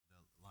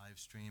live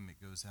stream.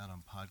 It goes out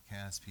on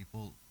podcast.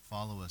 People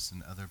follow us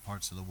in other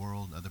parts of the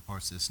world, other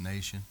parts of this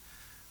nation.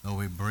 Though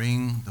we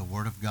bring the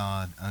Word of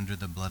God under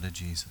the blood of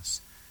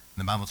Jesus.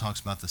 And the Bible talks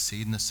about the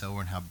seed and the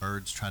sower and how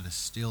birds try to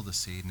steal the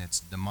seed, and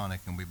it's demonic,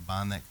 and we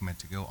bind that command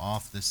to go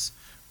off this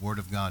Word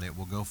of God. It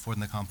will go forth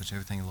and accomplish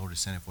everything the Lord has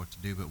sent it for it to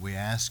do. But we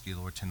ask you,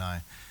 Lord,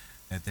 tonight,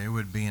 that there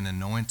would be an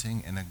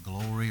anointing and a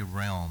glory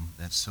realm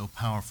that's so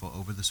powerful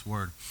over this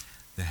Word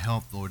to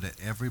help, Lord, that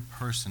every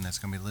person that's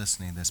going to be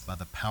listening to this by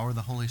the power of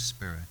the Holy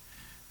Spirit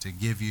to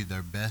give you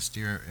their best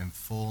ear and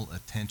full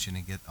attention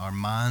and get our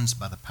minds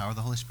by the power of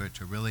the Holy Spirit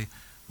to really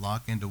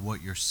lock into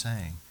what you're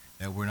saying,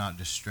 that we're not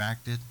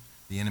distracted.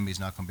 The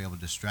enemy's not going to be able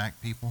to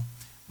distract people.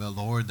 But,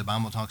 Lord, the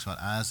Bible talks about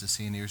eyes to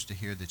see and ears to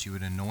hear, that you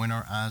would anoint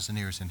our eyes and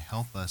ears and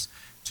help us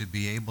to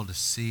be able to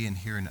see and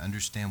hear and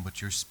understand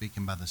what you're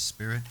speaking by the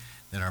Spirit,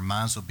 that our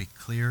minds will be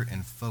clear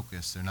and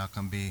focused. They're not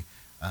going to be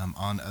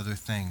on other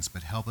things,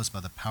 but help us by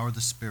the power of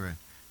the Spirit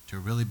to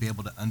really be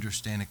able to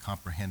understand and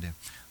comprehend it.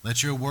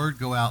 Let your word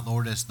go out,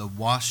 Lord, as the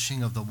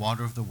washing of the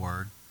water of the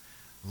word,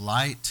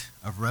 light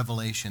of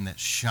revelation that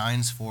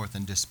shines forth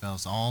and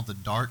dispels all the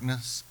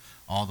darkness,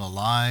 all the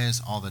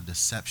lies, all the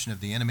deception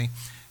of the enemy,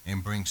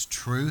 and brings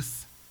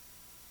truth.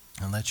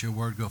 And let your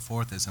word go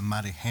forth as a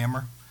mighty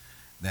hammer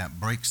that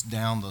breaks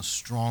down those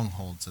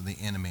strongholds of the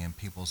enemy in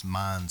people's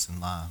minds and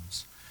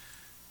lives.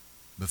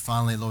 But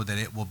finally, Lord, that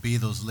it will be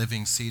those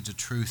living seeds of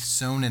truth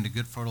sown into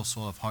good fertile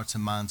soil of hearts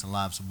and minds and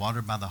lives,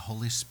 watered by the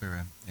Holy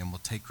Spirit, and will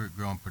take root,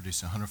 grow, and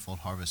produce a hundredfold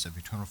harvest of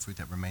eternal fruit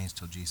that remains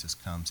till Jesus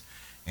comes.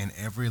 In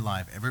every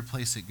life, every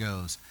place it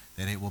goes,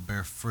 that it will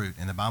bear fruit.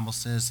 And the Bible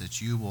says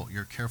that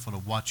you're careful to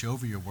watch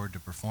over your word to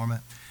perform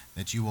it,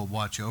 that you will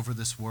watch over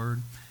this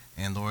word.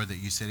 And Lord, that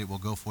you said it will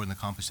go forth and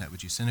accomplish that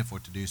which you sent it for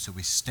it to do. So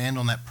we stand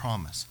on that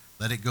promise.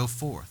 Let it go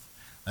forth.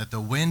 Let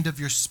the wind of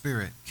your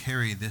Spirit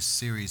carry this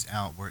series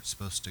out where it's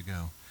supposed to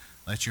go.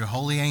 Let your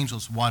holy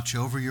angels watch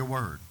over your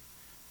word,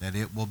 that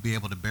it will be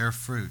able to bear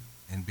fruit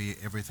and be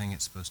everything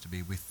it's supposed to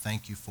be. We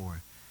thank you for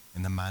it.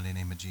 In the mighty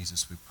name of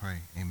Jesus we pray.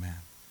 Amen.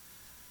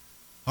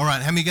 All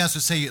right, how many of you guys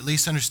would say you at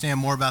least understand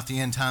more about the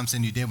end times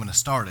than you did when I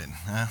started?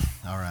 Huh?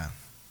 All right.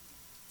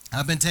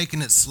 I've been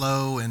taking it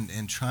slow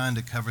and trying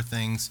to cover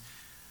things,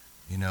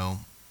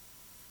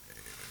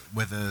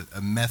 with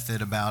a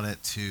method about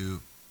it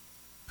to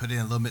put in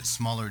a little bit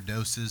smaller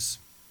doses.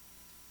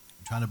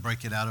 I'm trying to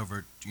break it out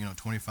over,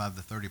 25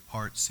 to 30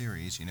 part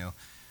series,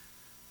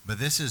 But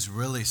this is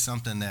really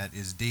something that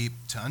is deep.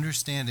 To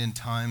understand end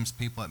times,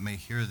 people that may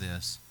hear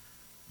this,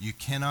 you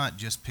cannot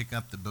just pick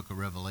up the book of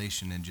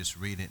Revelation and just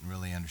read it and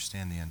really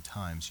understand the end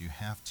times. You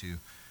have to,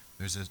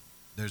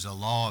 there's a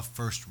law of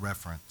first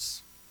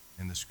reference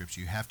in the scripture.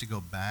 You have to go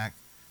back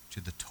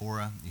to the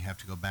Torah. You have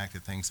to go back to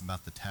things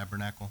about the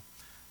tabernacle.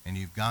 And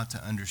you've got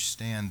to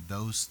understand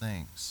those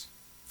things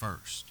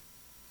first,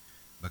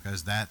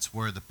 because that's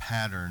where the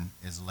pattern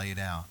is laid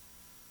out.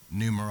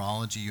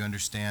 Numerology, you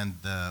understand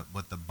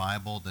what the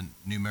Bible, the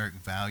numeric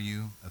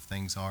value of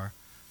things are.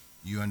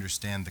 You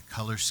understand the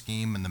color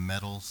scheme and the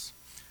metals.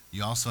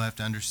 You also have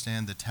to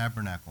understand the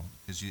tabernacle,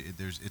 because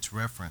it's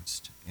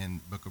referenced in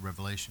the book of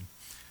Revelation.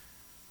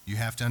 You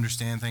have to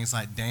understand things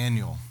like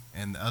Daniel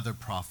and the other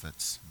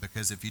prophets,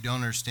 because if you don't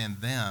understand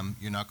them,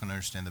 you're not going to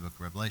understand the book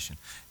of Revelation.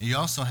 And you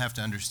also have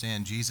to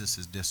understand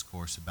Jesus'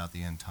 discourse about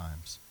the end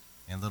times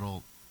and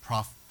little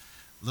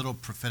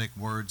prophetic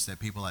words that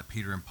people like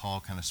Peter and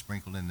Paul kind of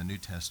sprinkled in the New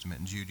Testament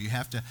and Jude. You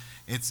have to,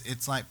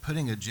 it's like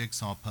putting a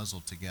jigsaw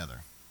puzzle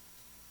together.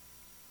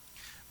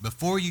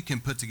 Before you can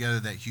put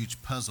together that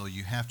huge puzzle,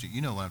 you have to,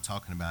 you know what I'm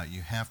talking about,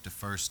 you have to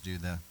first do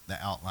the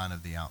outline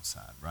of the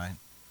outside, right?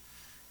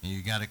 And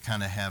you got to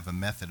kind of have a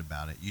method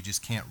about it. You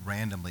just can't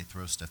randomly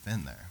throw stuff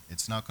in there.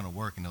 It's not going to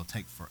work, and it'll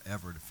take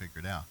forever to figure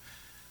it out.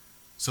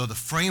 So the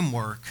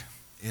framework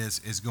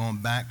is going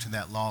back to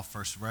that law of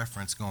first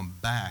reference, going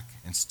back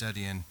and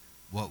studying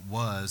what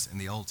was in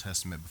the Old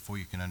Testament before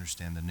you can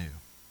understand the New.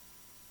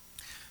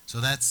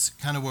 So that's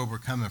kind of where we're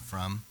coming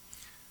from.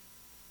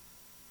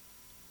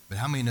 But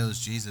how many knows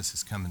Jesus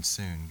is coming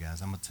soon,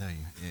 guys? I'm going to tell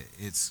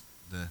you.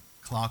 The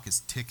clock is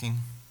ticking.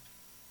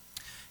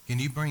 Can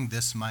you bring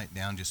this mic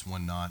down just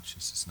one notch?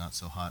 It's not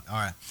so hot. All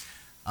right.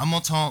 I'm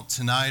going to talk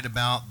tonight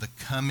about the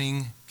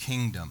coming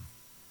kingdom.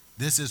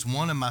 This is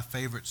one of my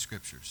favorite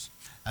scriptures.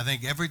 I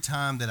think every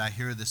time that I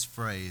hear this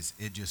phrase,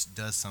 it just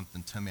does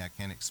something to me I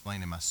can't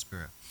explain in my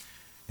spirit.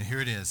 And here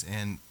it is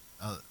in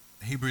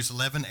Hebrews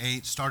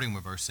 11:8, starting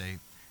with verse 8.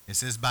 It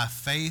says, "By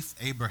faith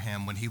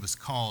Abraham, when he was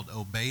called,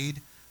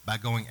 obeyed by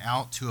going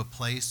out to a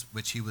place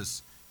which he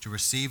was to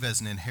receive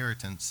as an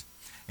inheritance.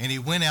 And he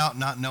went out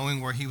not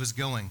knowing where he was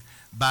going.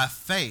 By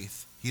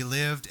faith he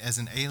lived as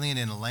an alien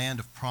in a land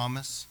of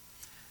promise,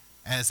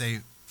 as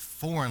a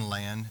foreign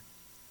land,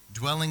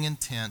 dwelling in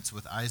tents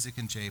with Isaac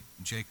and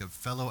Jacob,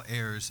 fellow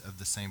heirs of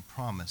the same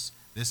promise."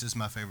 This is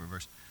my favorite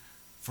verse.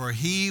 "For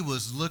he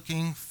was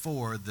looking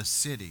for the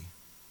city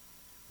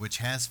which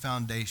has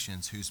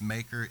foundations, whose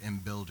maker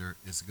and builder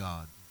is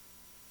God."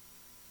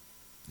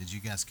 Did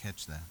you guys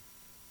catch that?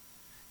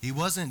 He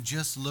wasn't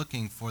just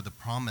looking for the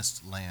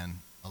promised land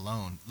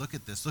alone. Look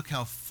at this. Look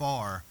how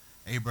far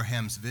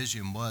Abraham's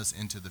vision was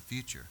into the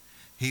future.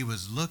 He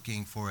was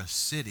looking for a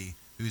city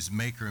whose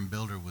maker and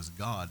builder was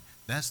God.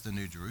 That's the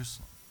New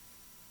Jerusalem.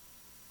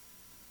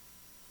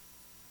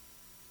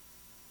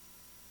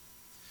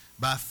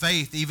 By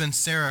faith, even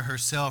Sarah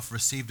herself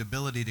received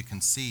ability to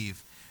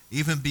conceive,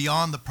 even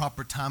beyond the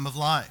proper time of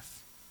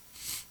life,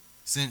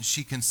 since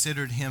she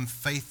considered him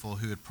faithful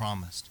who had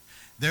promised.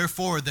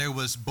 Therefore, there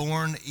was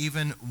born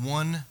even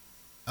one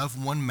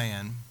of one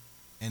man,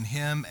 and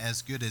him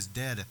as good as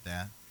dead at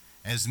that,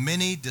 as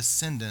many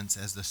descendants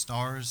as the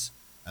stars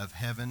of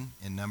heaven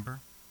in number,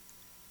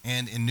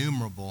 and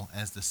innumerable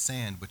as the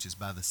sand which is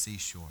by the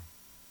seashore.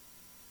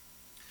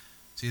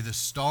 See, the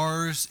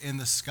stars in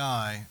the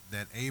sky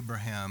that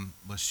Abraham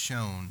was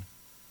shown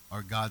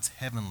are God's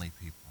heavenly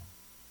people.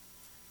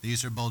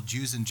 These are both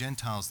Jews and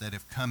Gentiles that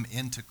have come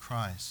into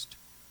Christ.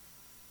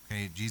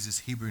 Okay, Jesus'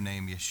 Hebrew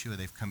name, Yeshua.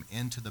 They've come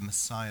into the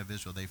Messiah of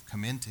Israel. They've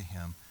come into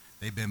him.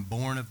 They've been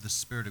born of the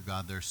Spirit of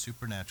God. They're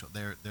supernatural.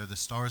 They're the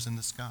stars in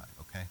the sky,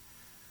 okay?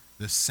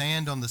 The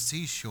sand on the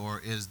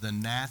seashore is the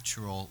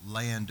natural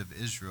land of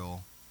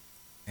Israel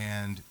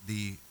and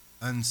the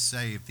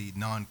unsaved, the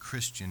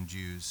non-Christian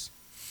Jews.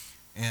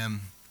 And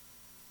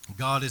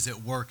God is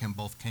at work in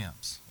both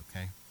camps,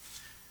 okay?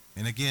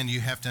 And again, you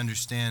have to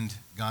understand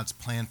God's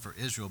plan for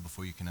Israel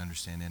before you can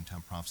understand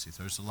end-time prophecy.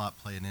 So there's a lot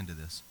playing into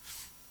this.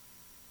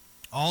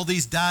 All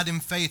these died in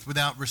faith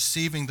without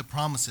receiving the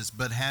promises,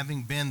 but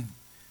having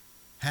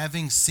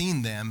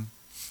seen them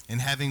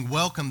and having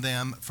welcomed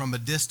them from a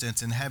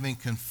distance and having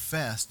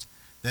confessed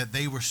that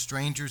they were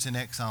strangers and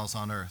exiles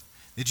on earth.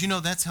 Did you know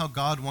that's how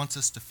God wants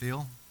us to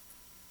feel?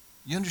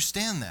 You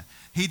understand that?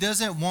 He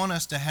doesn't want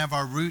us to have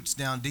our roots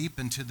down deep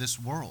into this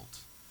world.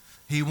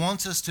 He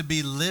wants us to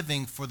be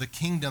living for the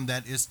kingdom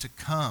that is to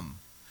come.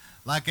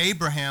 Like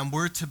Abraham,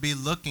 we're to be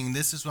looking,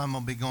 this is what I'm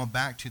going to be going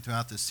back to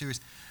throughout this series.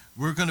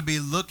 We're going to be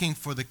looking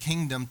for the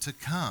kingdom to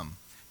come.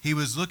 He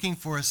was looking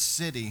for a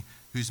city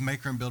whose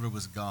maker and builder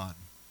was God.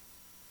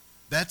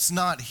 That's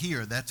not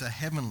here. That's a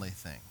heavenly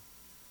thing.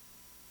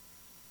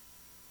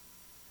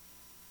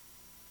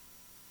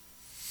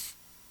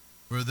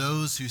 For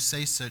those who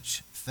say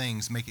such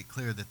things make it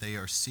clear that they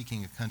are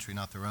seeking a country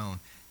not their own.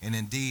 And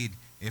indeed,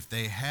 if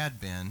they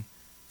had been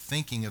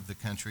thinking of the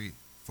country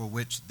for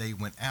which they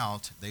went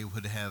out, they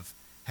would have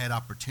had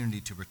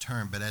opportunity to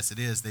return. But as it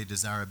is, they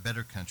desire a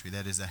better country,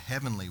 that is a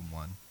heavenly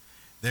one.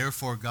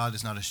 Therefore, God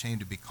is not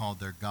ashamed to be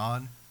called their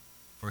God,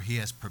 for he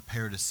has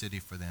prepared a city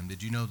for them.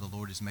 Did you know the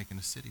Lord is making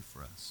a city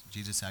for us?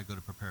 Jesus said, I go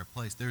to prepare a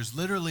place. There's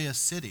literally a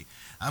city.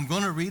 I'm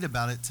going to read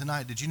about it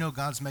tonight. Did you know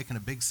God's making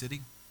a big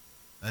city?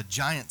 A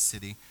giant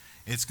city.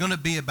 It's going to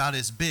be about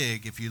as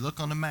big, if you look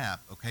on the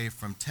map, okay,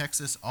 from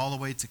Texas all the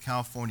way to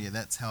California,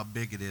 that's how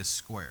big it is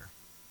square.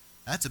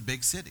 That's a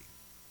big city.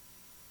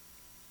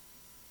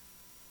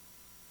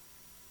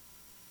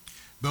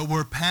 But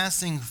we're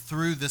passing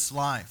through this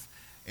life.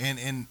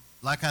 And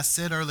like I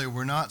said earlier,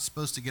 we're not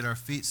supposed to get our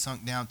feet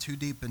sunk down too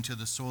deep into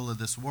the soil of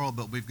this world,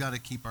 but we've got to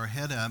keep our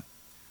head up,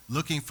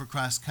 looking for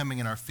Christ coming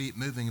and our feet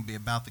moving and be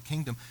about the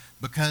kingdom,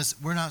 because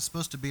we're not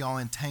supposed to be all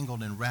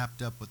entangled and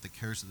wrapped up with the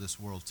cares of this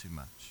world too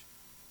much.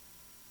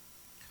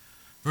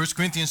 1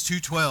 Corinthians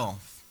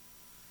 2:12.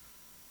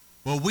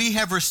 What we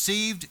have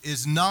received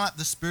is not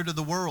the spirit of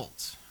the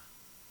world,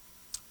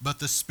 but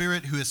the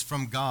Spirit who is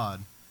from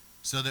God,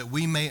 so that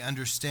we may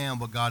understand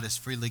what God has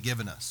freely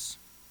given us.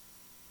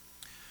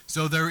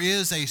 So there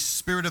is a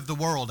spirit of the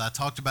world. I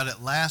talked about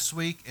it last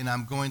week, and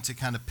I'm going to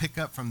kind of pick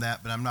up from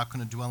that, but I'm not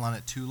going to dwell on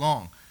it too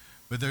long.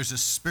 But there's a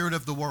spirit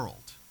of the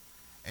world.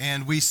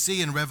 And we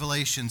see in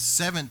Revelation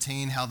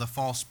 17 how the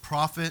false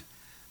prophet,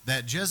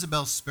 that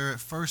Jezebel spirit,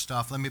 first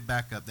off, let me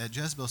back up. That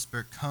Jezebel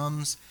spirit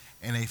comes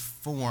in a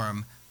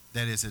form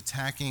that is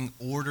attacking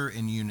order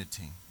and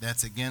unity.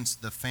 That's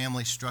against the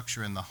family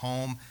structure in the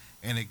home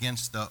and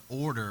against the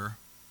order,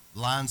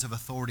 lines of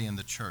authority in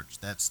the church.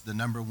 That's the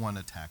number one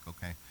attack,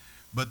 okay?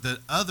 But the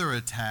other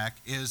attack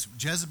is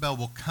Jezebel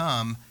will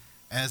come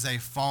as a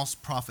false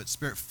prophet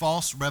spirit,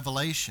 false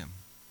revelation.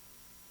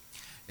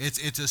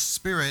 It's a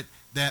spirit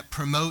that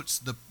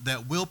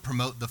will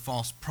promote the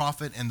false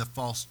prophet and the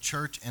false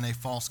church and a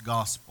false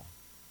gospel.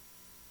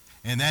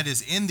 And that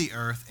is in the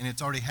earth, and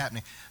it's already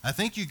happening. I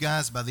think you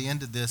guys, by the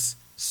end of this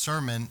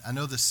sermon, I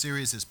know the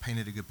series has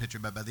painted a good picture,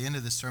 but by the end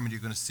of this sermon,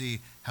 you're going to see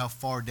how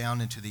far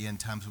down into the end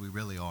times we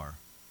really are.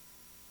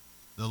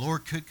 The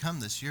Lord could come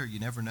this year. You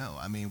never know.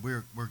 I mean,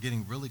 we're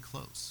getting really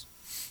close.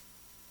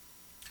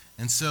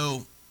 And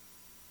so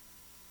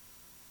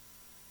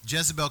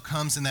Jezebel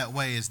comes in that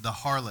way as the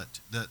harlot,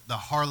 the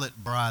harlot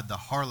bride, the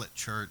harlot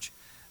church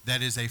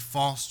that is a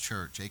false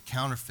church, a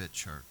counterfeit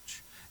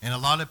church. And a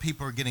lot of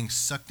people are getting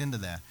sucked into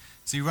that.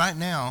 See, right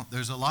now,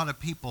 there's a lot of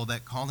people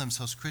that call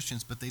themselves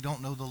Christians, but they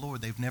don't know the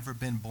Lord. They've never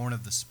been born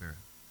of the Spirit.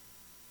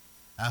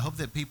 I hope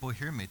that people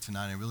hear me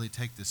tonight and really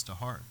take this to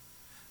heart.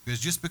 Because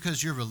just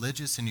because you're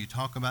religious and you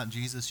talk about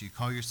Jesus, you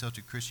call yourself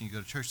a Christian, you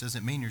go to church,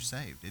 doesn't mean you're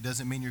saved. It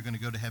doesn't mean you're going to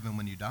go to heaven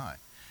when you die.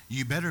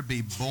 You better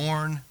be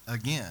born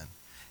again.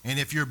 And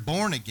if you're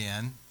born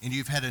again and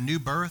you've had a new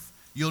birth,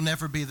 you'll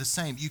never be the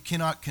same. You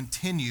cannot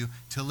continue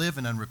to live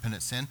in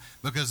unrepentant sin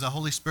because the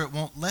Holy Spirit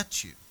won't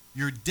let you.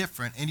 You're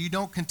different, and you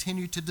don't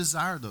continue to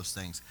desire those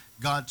things.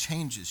 God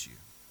changes you.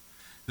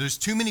 There's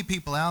too many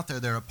people out there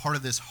that are part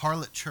of this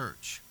harlot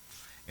church.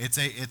 It's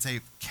a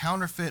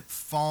counterfeit,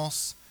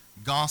 false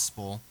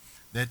gospel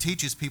that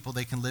teaches people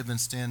they can live in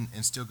sin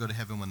and still go to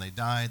heaven when they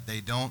die.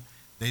 They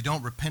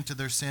don't repent of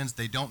their sins.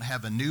 They don't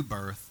have a new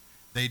birth.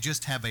 They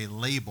just have a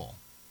label.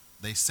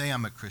 They say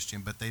I'm a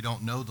Christian, but they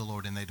don't know the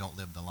Lord and they don't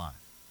live the life.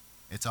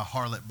 It's a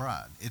harlot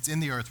bride. It's in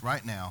the earth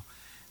right now,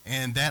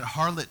 and that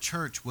harlot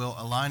church will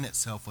align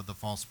itself with the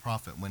false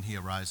prophet when he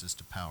arises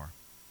to power.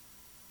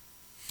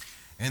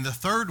 And the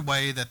third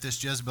way that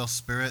this Jezebel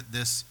spirit,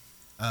 this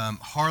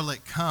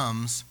harlot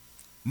comes,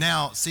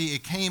 now, see,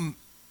 it came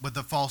with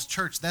the false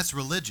church. That's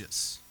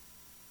religious.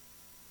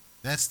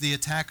 That's the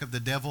attack of the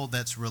devil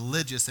that's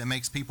religious. That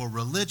makes people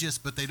religious,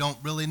 but they don't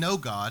really know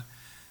God.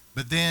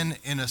 But then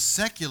in a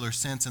secular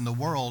sense in the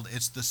world,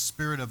 it's the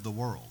spirit of the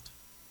world.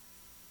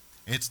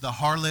 It's the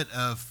harlot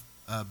of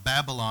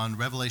Babylon,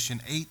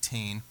 Revelation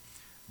 18,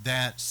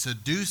 that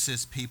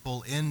seduces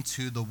people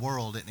into the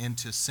world and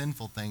into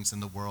sinful things in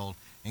the world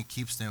and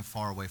keeps them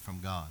far away from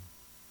God.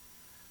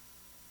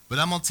 But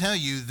I'm going to tell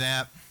you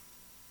that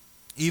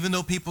even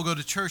though people go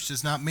to church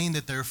does not mean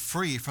that they're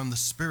free from the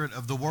spirit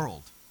of the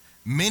world.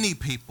 Many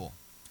people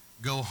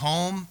go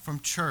home from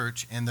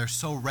church and they're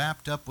so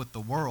wrapped up with the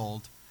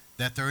world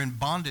that they're in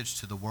bondage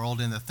to the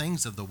world and the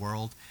things of the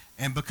world.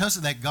 And because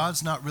of that,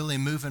 God's not really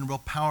moving real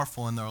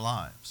powerful in their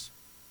lives.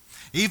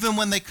 Even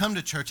when they come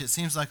to church, it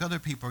seems like other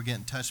people are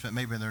getting touched, but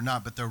maybe they're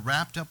not. But they're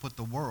wrapped up with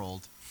the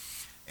world,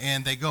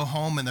 and they go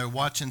home and they're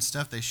watching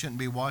stuff they shouldn't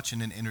be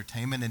watching in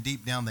entertainment, and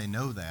deep down they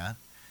know that.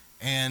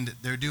 And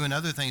they're doing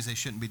other things they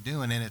shouldn't be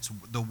doing, and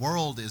the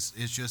world is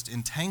just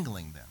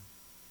entangling them.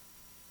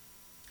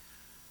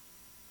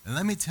 And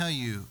let me tell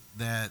you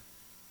that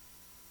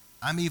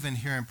I'm even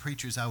hearing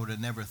preachers I would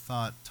have never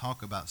thought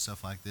talk about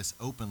stuff like this,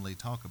 openly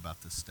talk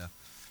about this stuff.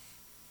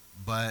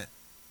 But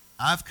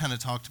I've kind of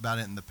talked about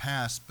it in the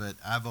past, but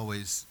I've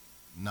always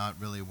not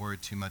really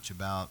worried too much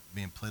about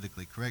being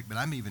politically correct. But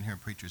I'm even hearing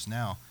preachers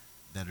now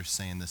that are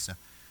saying this stuff.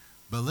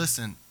 But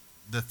listen,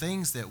 the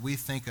things that we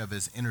think of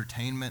as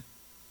entertainment,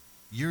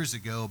 years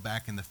ago,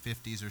 back in the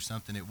 50s or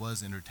something, it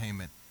was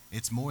entertainment.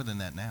 It's more than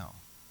that now.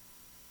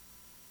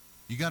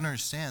 You got to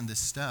understand, this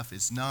stuff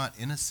is not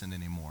innocent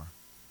anymore.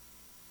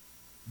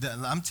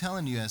 I'm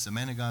telling you, as a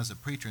man of God, as a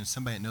preacher, and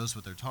somebody that knows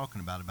what they're talking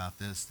about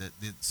this, that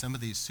some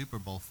of these Super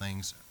Bowl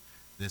things,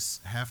 this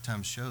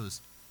halftime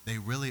shows, they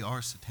really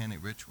are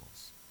satanic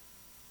rituals.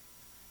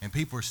 And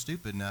people are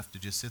stupid enough to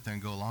just sit there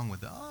and go along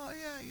with it. Oh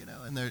yeah, you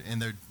know,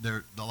 and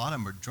they're a lot of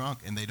them are drunk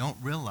and they don't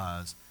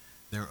realize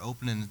they're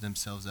opening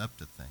themselves up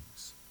to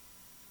things.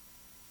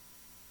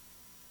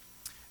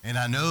 And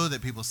I know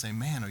that people say,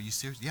 man, are you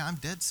serious? Yeah, I'm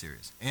dead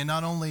serious. And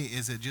not only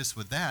is it just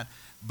with that,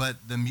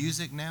 but the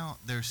music now,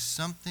 there's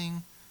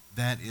something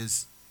that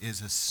is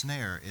a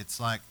snare. It's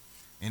like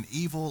an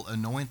evil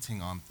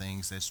anointing on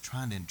things that's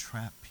trying to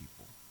entrap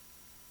people.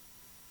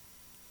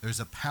 There's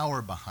a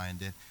power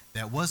behind it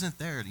that wasn't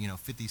there,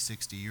 50,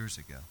 60 years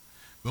ago.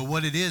 But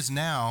what it is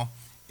now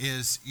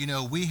is,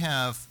 we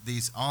have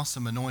these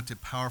awesome,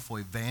 anointed, powerful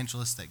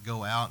evangelists that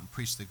go out and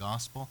preach the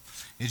gospel.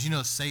 As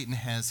Satan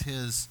has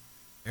his,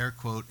 air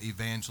quote,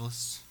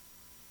 evangelists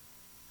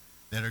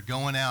that are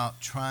going out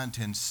trying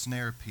to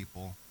ensnare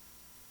people.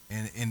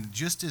 And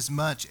just as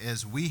much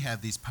as we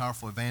have these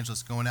powerful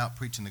evangelists going out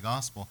preaching the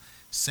gospel,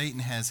 Satan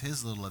has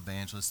his little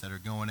evangelists that are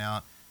going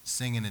out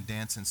singing and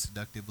dancing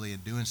seductively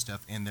and doing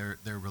stuff, and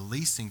they're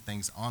releasing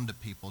things onto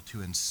people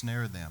to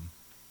ensnare them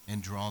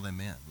and draw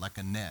them in like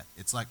a net.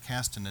 It's like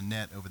casting a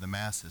net over the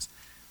masses.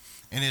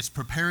 And it's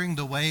preparing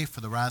the way for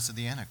the rise of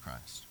the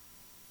Antichrist.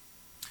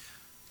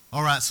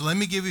 All right, so let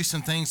me give you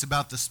some things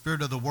about the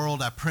spirit of the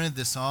world. I printed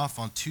this off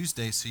on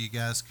Tuesday so you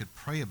guys could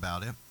pray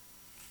about it.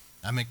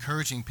 I'm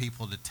encouraging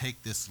people to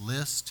take this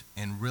list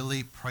and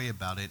really pray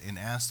about it and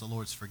ask the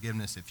Lord's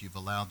forgiveness if you've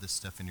allowed this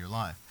stuff in your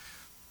life.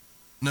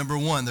 Number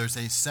one, there's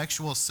a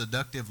sexual,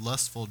 seductive,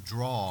 lustful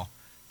draw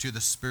to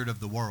the spirit of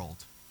the world.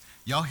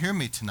 Y'all hear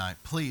me tonight.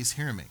 Please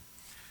hear me.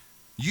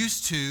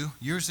 Used to,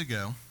 years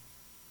ago,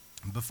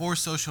 before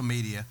social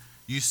media,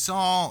 you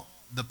saw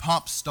the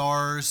pop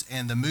stars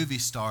and the movie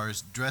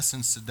stars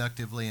dressing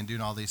seductively and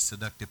doing all these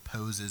seductive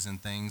poses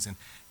and things,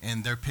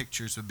 and their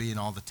pictures would be in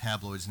all the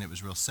tabloids, and it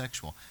was real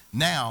sexual.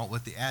 Now,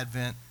 with the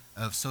advent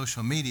of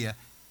social media,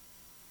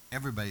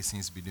 everybody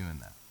seems to be doing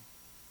that.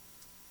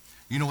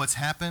 You know what's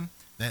happened?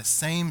 That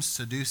same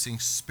seducing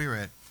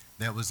spirit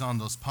that was on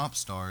those pop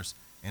stars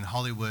and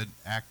Hollywood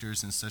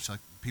actors and such, like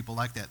people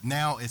like that,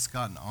 now it's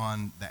gotten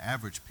on the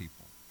average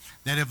people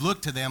that have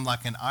looked to them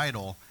like an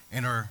idol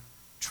and are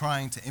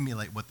trying to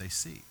emulate what they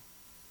see.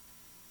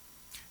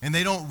 And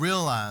they don't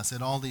realize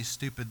that all these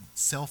stupid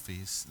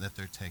selfies that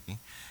they're taking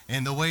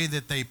and the way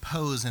that they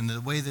pose and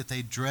the way that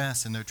they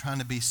dress, and they're trying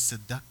to be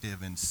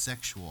seductive and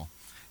sexual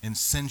and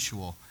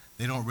sensual,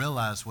 they don't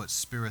realize what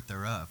spirit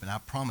they're of. And I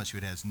promise you,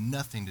 it has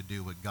nothing to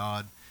do with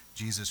God,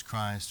 Jesus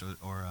Christ,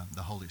 or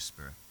the Holy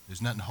Spirit.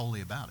 There's nothing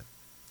holy about it.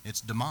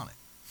 It's demonic.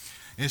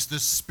 It's the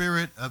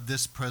spirit of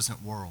this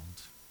present world.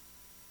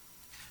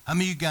 How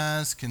many of you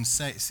guys can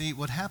say, see,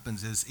 what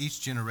happens is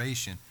each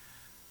generation,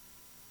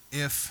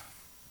 if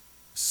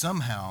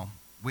somehow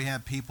we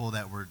have people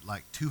that were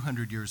like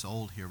 200 years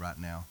old here right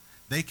now,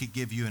 they could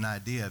give you an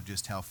idea of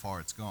just how far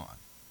it's gone.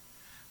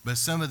 But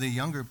some of the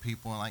younger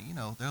people, like,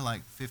 they're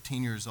like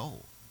 15 years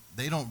old.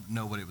 They don't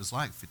know what it was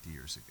like 50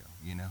 years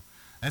ago,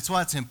 That's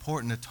why it's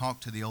important to talk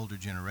to the older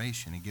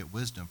generation and get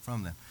wisdom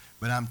from them.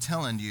 But I'm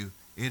telling you,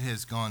 it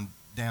has gone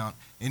down.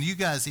 And you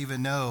guys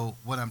even know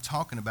what I'm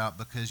talking about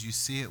because you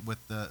see it with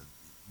the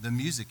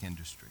music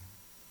industry.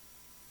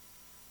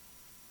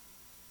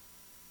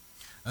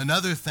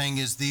 Another thing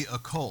is the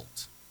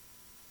occult.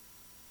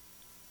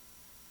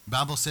 The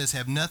Bible says,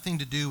 have nothing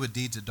to do with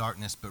deeds of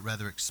darkness, but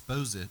rather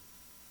expose it.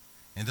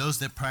 And those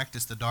that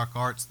practice the dark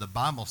arts, the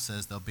Bible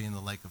says they'll be in the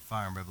lake of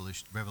fire in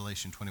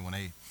Revelation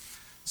 21:8.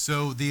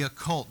 So the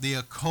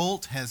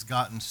occult has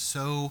gotten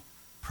so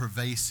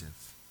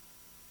pervasive.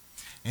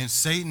 And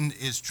Satan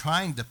is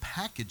trying to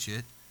package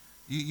it.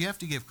 You have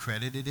to give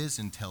credit. It is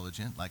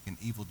intelligent, like an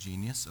evil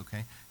genius,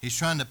 okay? He's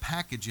trying to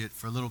package it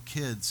for little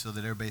kids so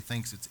that everybody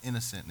thinks it's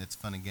innocent and it's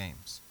fun and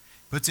games.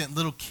 Puts it in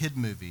little kid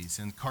movies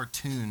and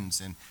cartoons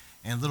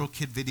and little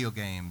kid video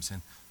games,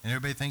 and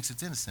everybody thinks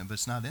it's innocent, but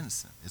it's not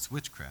innocent. It's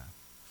witchcraft.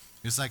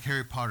 It's like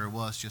Harry Potter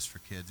was just for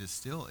kids. It's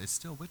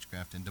still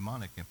witchcraft and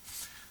demonic.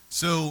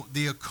 So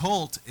the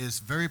occult is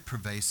very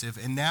pervasive,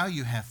 and now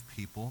you have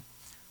people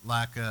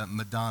like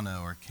Madonna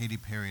or Katy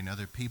Perry and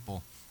other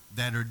people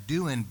that are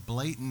doing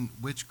blatant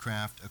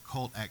witchcraft,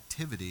 occult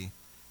activity,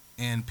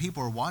 and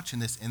people are watching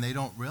this and they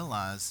don't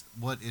realize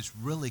what is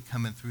really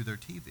coming through their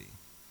TV.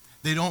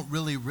 They don't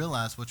really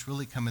realize what's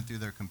really coming through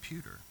their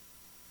computer.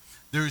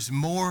 There's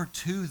more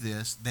to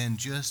this than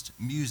just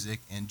music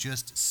and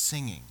just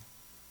singing.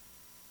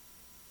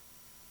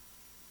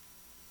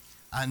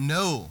 I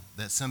know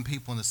that some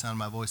people in the sound of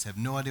my voice have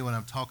no idea what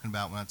I'm talking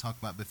about when I talk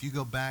about, but if you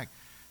go back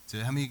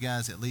to how many of you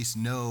guys at least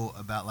know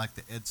about like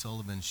the Ed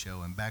Sullivan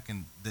Show and back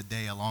in the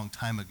day a long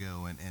time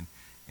ago,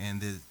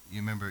 you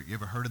remember, you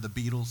ever heard of the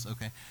Beatles?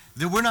 Okay,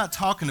 we're not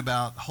talking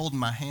about holding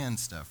my hand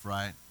stuff,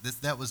 right?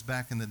 That was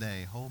back in the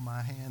day. Hold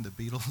my hand, the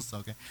Beatles.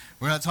 Okay,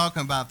 we're not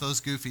talking about those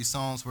goofy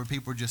songs where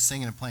people are just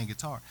singing and playing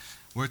guitar.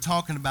 We're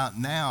talking about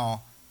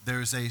now.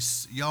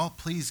 Y'all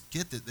please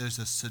get that there's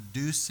a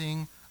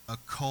seducing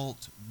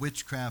occult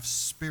witchcraft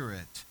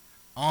spirit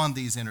on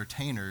these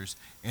entertainers,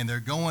 and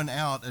they're going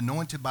out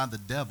anointed by the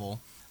devil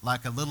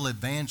like a little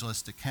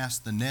evangelist to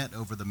cast the net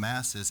over the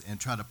masses and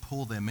try to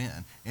pull them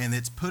in, and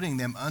it's putting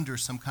them under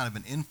some kind of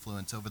an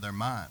influence over their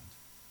mind.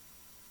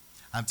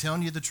 I'm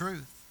telling you the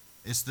truth.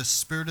 It's the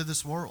spirit of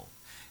this world,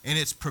 and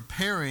it's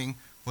preparing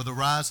for the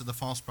rise of the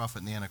false prophet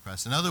and the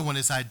Antichrist. Another one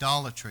is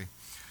idolatry.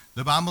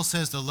 The Bible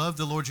says to love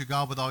the Lord your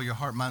God with all your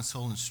heart, mind,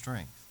 soul, and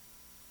strength.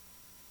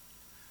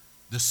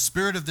 The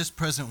spirit of this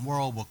present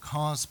world will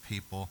cause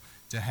people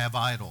to have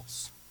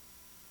idols.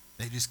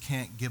 They just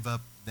can't give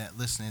up that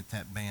listening to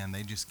that band.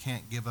 They just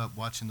can't give up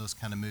watching those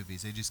kind of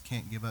movies. They just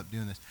can't give up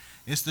doing this.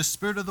 It's the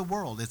spirit of the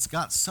world. It's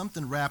got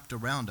something wrapped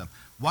around them.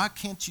 Why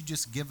can't you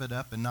just give it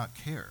up and not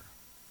care?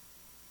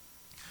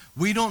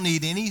 We don't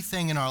need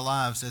anything in our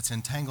lives that's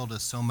entangled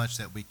us so much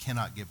that we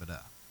cannot give it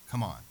up.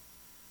 Come on.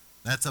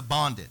 That's a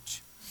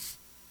bondage.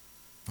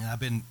 And I've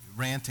been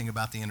ranting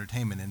about the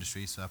entertainment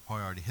industry, so I've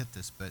probably already hit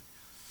this, but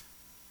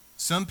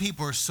some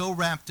people are so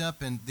wrapped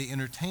up in the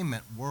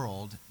entertainment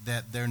world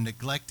that they're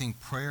neglecting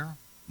prayer,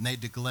 and they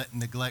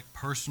neglect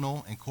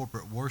personal and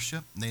corporate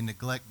worship, and they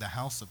neglect the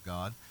house of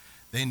God,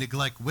 they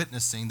neglect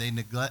witnessing, they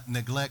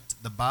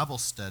neglect the Bible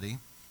study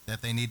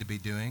that they need to be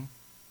doing.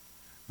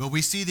 But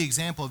we see the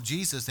example of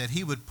Jesus that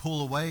he would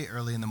pull away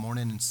early in the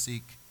morning and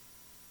seek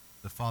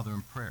the Father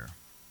in prayer.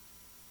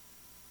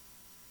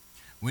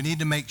 We need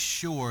to make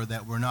sure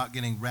that we're not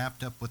getting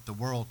wrapped up with the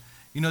world.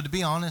 To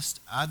be honest,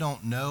 I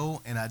don't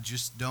know, and I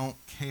just don't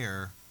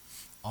care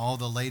all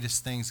the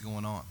latest things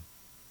going on.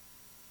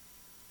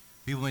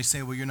 People may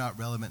say, well, you're not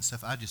relevant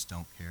stuff. I just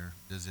don't care.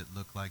 Does it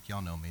look like,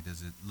 y'all know me,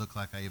 does it look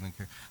like I even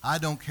care? I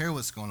don't care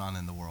what's going on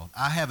in the world.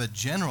 I have a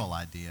general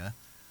idea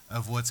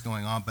of what's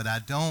going on, but I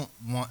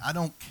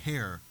don't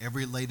care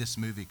every latest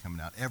movie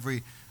coming out,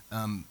 every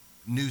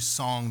new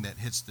song that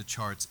hits the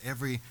charts,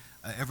 every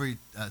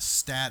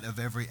stat of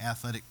every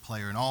athletic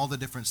player and all the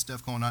different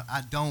stuff going on.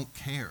 I don't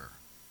care.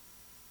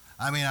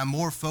 I'm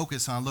more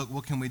focused on, look,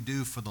 what can we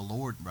do for the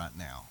Lord right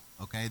now?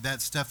 Okay,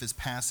 that stuff is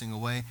passing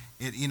away.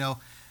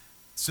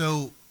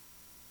 So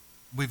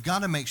we've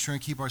got to make sure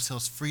and keep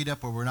ourselves freed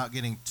up where we're not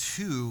getting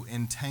too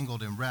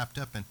entangled and wrapped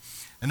up in.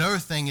 Another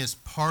thing is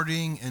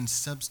partying and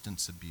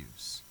substance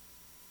abuse.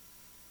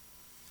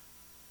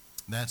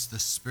 That's the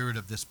spirit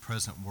of this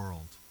present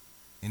world.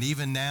 And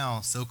even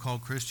now,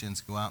 so-called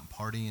Christians go out and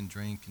party and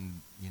drink and,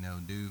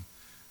 do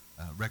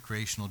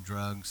recreational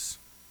drugs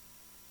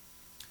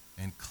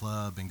and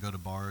club and go to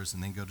bars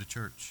and then go to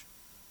church.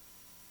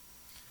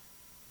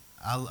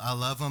 I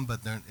love them,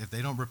 but if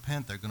they don't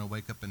repent, they're going to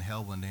wake up in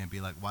hell one day and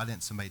be like, why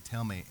didn't somebody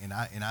tell me? And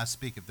I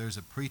speak, if there's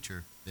a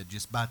preacher that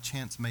just by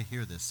chance may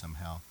hear this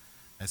somehow,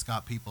 that's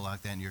got people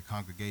like that in your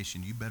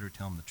congregation, you better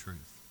tell them the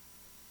truth,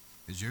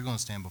 because you're going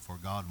to stand before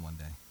God one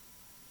day.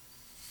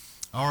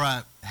 All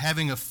right,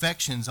 having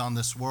affections on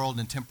this world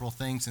and temporal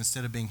things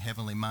instead of being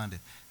heavenly minded.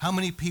 How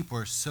many people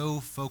are so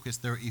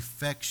focused, their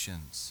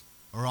affections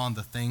are on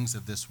the things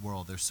of this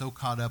world? They're so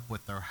caught up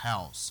with their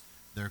house,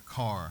 their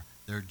car,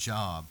 their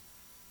job,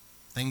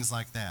 things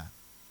like that.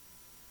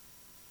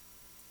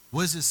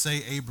 What does it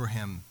say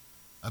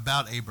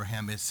about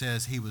Abraham? It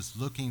says he was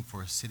looking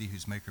for a city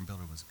whose maker and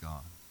builder was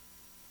God.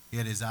 He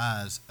had his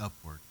eyes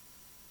upward.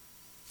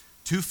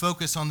 Too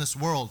focused on this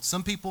world.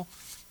 Some people,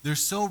 they're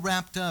so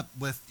wrapped up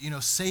with,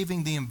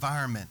 saving the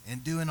environment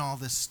and doing all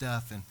this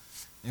stuff.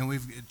 And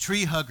we've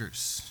tree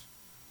huggers.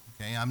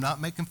 Okay, I'm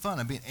not making fun.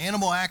 I'm being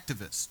animal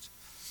activist.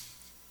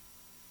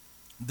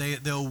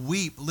 They'll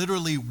weep,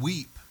 literally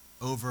weep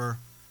over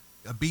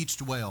a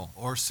beached whale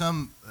or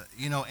some,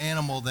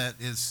 animal that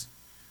is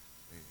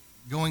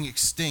going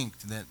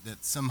extinct that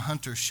some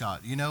hunter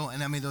shot,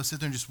 and I mean, they'll sit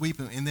there and just weep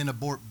and then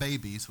abort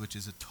babies, which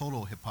is a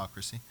total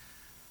hypocrisy.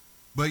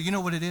 But you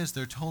know what it is?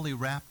 They're totally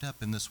wrapped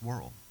up in this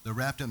world. They're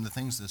wrapped up in the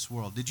things of this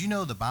world. Did you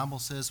know the Bible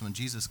says when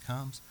Jesus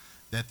comes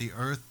that the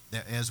earth,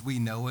 that as we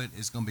know it,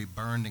 is going to be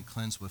burned and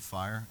cleansed with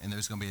fire, and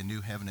there's going to be a new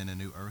heaven and a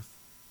new earth?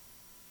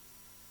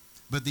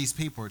 But these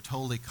people are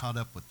totally caught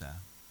up with that.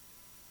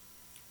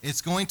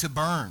 It's going to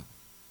burn.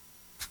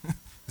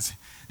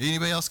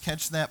 Anybody else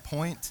catch that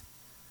point?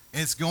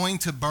 It's going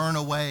to burn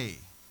away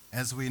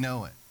as we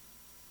know it.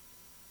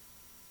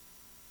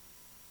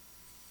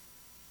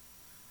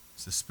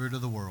 It's the spirit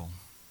of the world.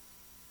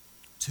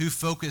 Too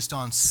focused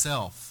on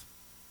self.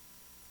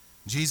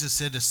 Jesus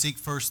said to seek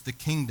first the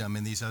kingdom,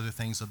 and these other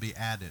things will be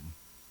added.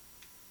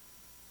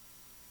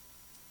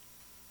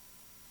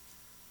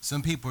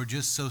 Some people are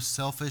just so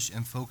selfish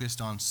and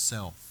focused on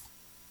self.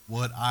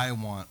 What I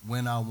want,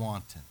 when I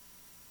want it.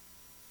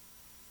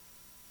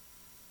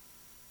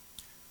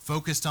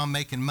 Focused on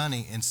making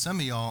money, and some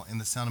of y'all in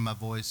the sound of my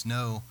voice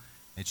know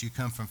that you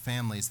come from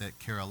families that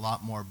care a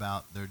lot more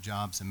about their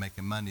jobs and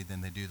making money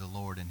than they do the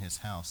Lord and his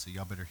house, so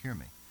y'all better hear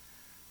me.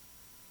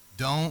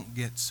 Don't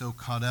get so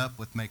caught up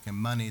with making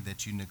money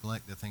that you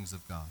neglect the things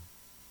of God.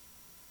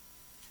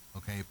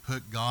 Okay,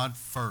 put God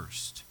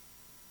first.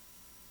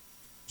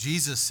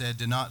 Jesus said,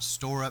 do not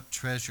store up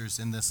treasures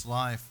in this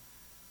life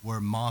where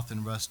moth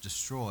and rust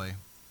destroy,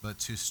 but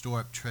to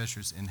store up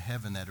treasures in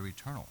heaven that are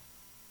eternal.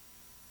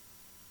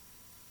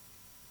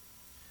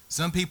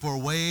 Some people are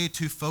way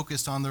too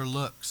focused on their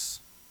looks.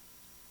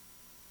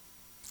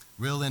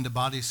 Real into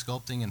body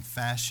sculpting and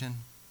fashion.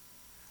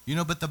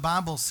 But the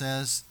Bible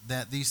says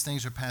that these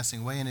things are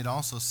passing away, and it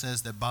also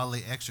says that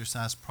bodily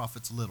exercise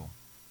profits little.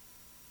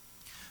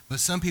 But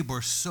some people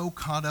are so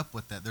caught up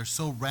with that. They're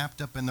so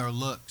wrapped up in their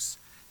looks,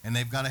 and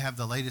they've got to have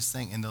the latest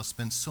thing, and they'll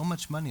spend so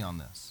much money on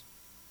this.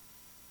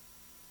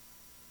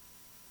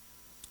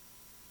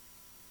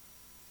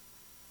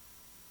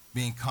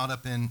 Being caught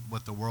up in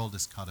what the world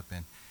is caught up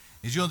in.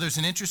 There's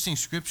an interesting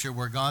scripture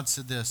where God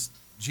said this.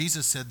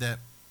 Jesus said that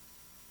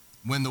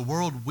when the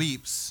world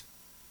weeps,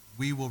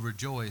 we will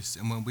rejoice,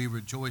 and when we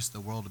rejoice, the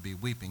world will be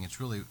weeping.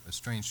 It's really a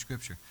strange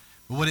scripture.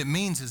 But what it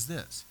means is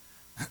this.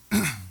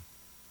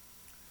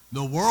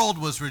 The world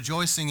was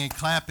rejoicing and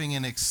clapping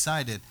and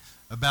excited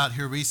about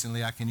here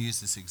recently. I can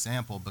use this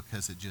example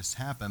because it just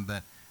happened,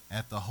 but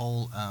at the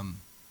whole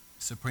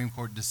Supreme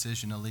Court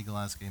decision to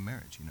legalize gay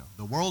marriage,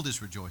 the world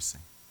is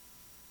rejoicing,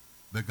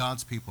 but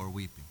God's people are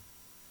weeping.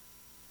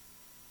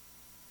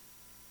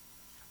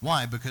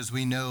 Why? Because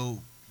we know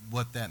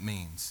what that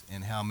means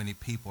and how many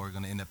people are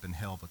going to end up in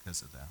hell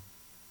because of that.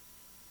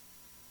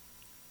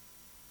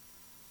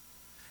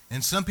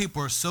 And some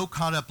people are so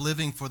caught up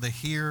living for the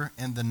here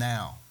and the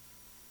now.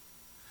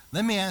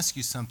 Let me ask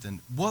you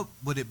something. What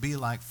would it be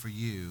like for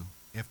you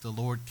if the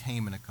Lord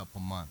came in a couple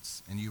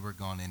months and you were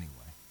gone anyway?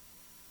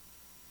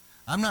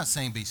 I'm not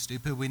saying be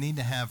stupid. We need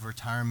to have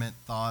retirement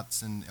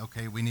thoughts, and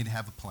we need to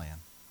have a plan.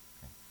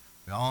 Okay.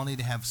 We all need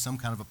to have some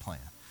kind of a plan.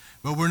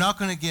 But we're not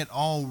going to get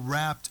all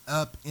wrapped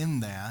up in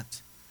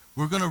that.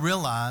 We're going to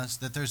realize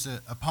that there's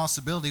a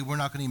possibility we're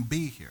not going to even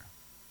be here.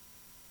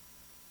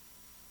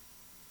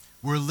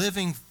 We're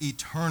living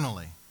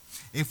eternally.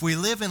 If we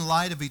live in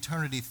light of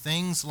eternity,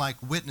 things like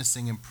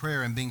witnessing and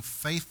prayer and being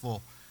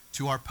faithful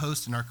to our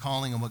post and our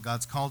calling and what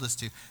God's called us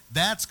to,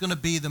 that's going to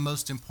be the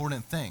most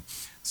important thing.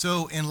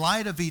 So in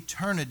light of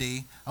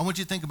eternity, I want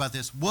you to think about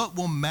this. What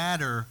will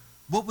matter?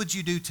 What would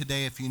you do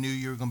today if you knew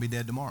you were going to be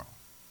dead tomorrow?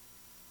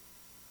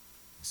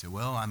 You say,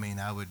 well,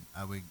 I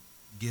would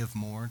give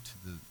more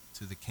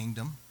to the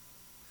kingdom.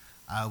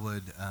 I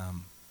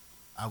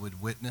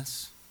would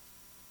witness.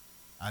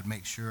 I'd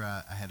make sure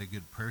I had a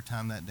good prayer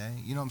time that day.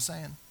 You know what I'm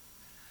saying?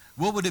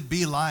 What would it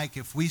be like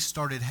if we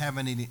started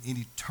having an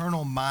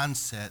eternal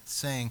mindset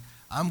saying,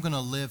 I'm going to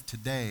live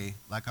today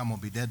like I'm going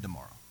to be dead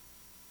tomorrow?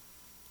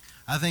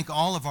 I think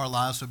all of our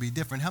lives would be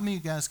different. How many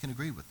of you guys can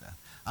agree with that?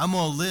 I'm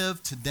going to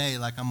live today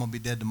like I'm going to be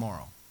dead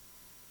tomorrow.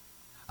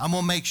 I'm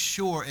going to make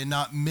sure and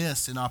not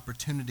miss an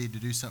opportunity to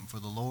do something for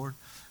the Lord.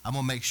 I'm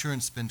going to make sure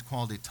and spend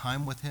quality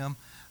time with him.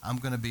 I'm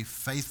going to be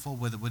faithful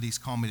with what he's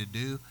called me to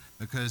do,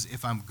 because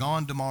if I'm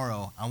gone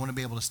tomorrow, I want to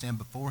be able to stand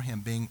before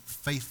him being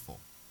faithful.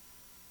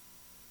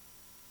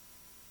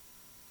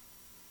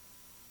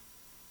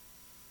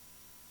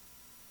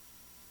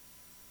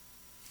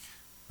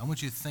 I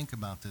want you to think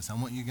about this. I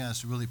want you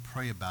guys to really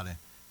pray about it.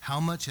 How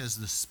much has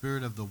the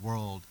spirit of the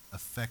world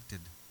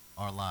affected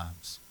our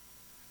lives?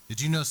 Did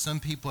you know some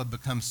people have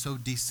become so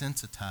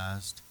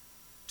desensitized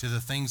to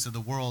the things of the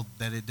world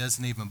that it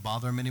doesn't even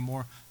bother them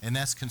anymore? And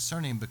that's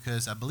concerning,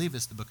 because I believe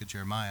it's the book of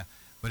Jeremiah,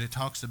 but it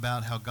talks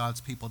about how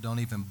God's people don't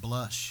even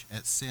blush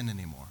at sin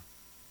anymore.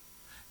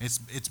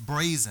 It's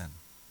brazen.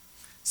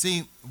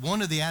 See,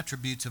 one of the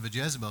attributes of a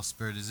Jezebel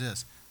spirit is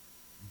this.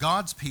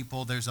 God's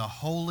people, there's a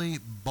holy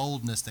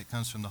boldness that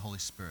comes from the Holy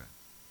Spirit.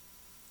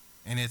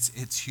 And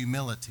it's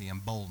humility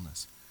and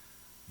boldness.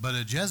 But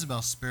a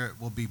Jezebel spirit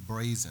will be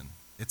brazen.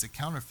 It's a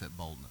counterfeit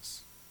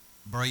boldness.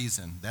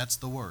 Brazen, that's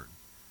the word.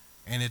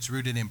 And it's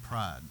rooted in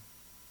pride.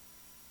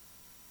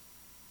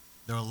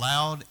 They're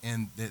loud,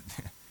 and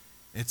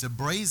it's a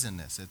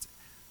brazenness.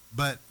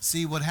 But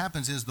see, what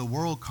happens is the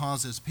world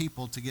causes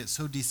people to get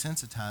so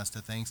desensitized to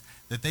things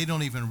that they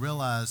don't even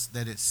realize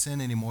that it's sin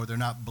anymore. They're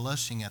not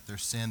blushing at their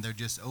sin. They're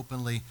just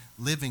openly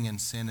living in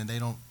sin, and they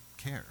don't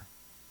care.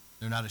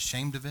 They're not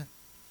ashamed of it.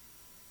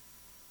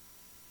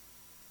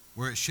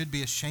 Where it should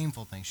be a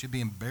shameful thing, should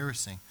be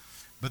embarrassing,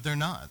 but they're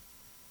not.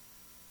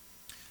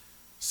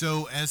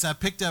 So as I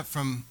picked up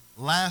from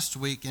last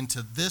week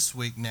into this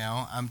week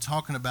now, I'm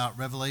talking about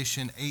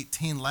Revelation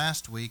 18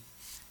 last week,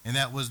 and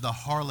that was the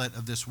harlot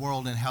of this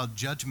world and how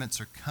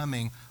judgments are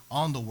coming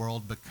on the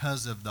world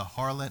because of the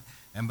harlot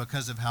and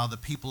because of how the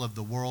people of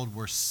the world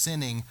were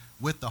sinning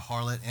with the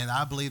harlot. And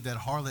I believe that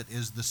harlot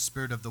is the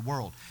spirit of the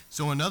world.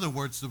 So in other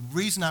words, the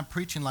reason I'm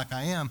preaching like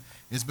I am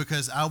is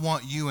because I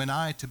want you and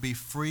I to be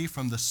free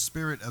from the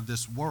spirit of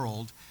this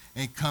world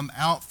and come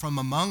out from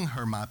among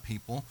her, my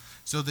people,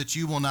 so that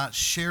you will not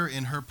share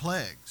in her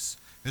plagues.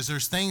 Because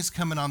there's things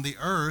coming on the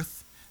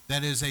earth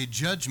that is a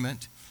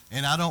judgment,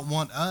 and I don't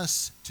want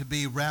us to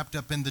be wrapped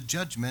up in the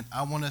judgment.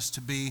 I want us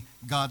to be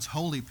God's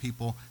holy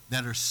people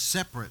that are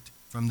separate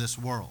from this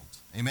world.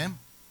 Amen?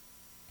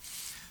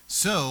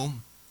 So,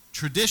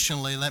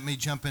 traditionally, let me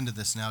jump into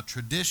this now.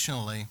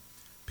 Traditionally,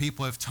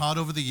 people have taught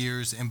over the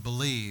years and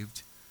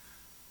believed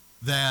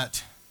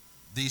that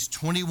these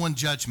 21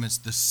 judgments,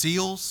 the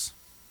seals,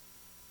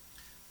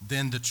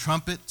 then the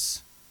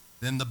trumpets,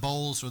 then the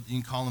bowls, or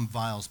you can call them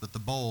vials, but the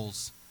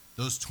bowls,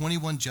 those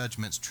 21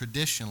 judgments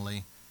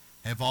traditionally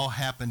have all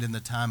happened in the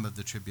time of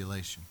the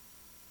tribulation.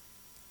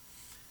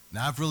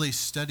 Now, I've really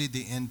studied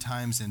the end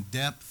times in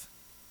depth,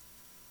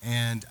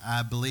 and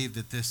I believe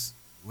that this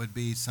would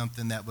be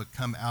something that would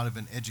come out of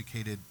an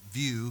educated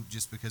view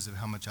just because of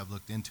how much I've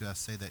looked into it. I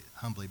say that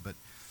humbly, but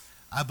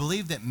I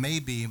believe that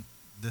maybe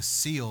the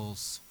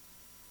seals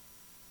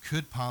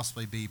could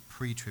possibly be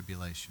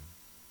pre-tribulation.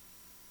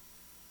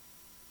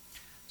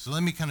 So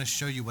let me kind of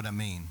show you what I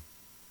mean.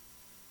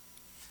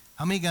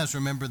 How many of you guys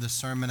remember the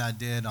sermon I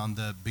did on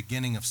the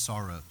beginning of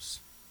sorrows?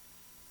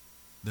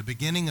 The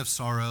beginning of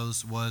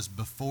sorrows was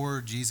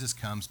before Jesus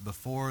comes,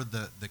 before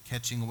the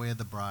catching away of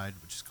the bride,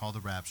 which is called the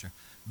rapture.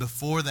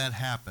 Before that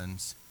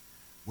happens,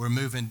 we're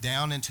moving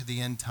down into the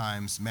end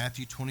times.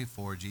 Matthew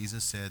 24,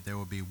 Jesus said there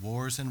will be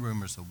wars and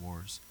rumors of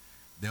wars.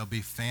 There'll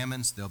be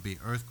famines, there'll be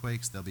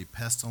earthquakes, there'll be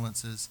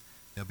pestilences,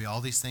 there'll be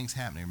all these things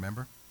happening,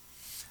 remember?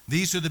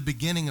 These are the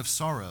beginning of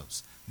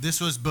sorrows. This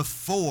was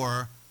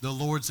before the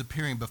Lord's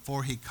appearing,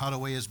 before he caught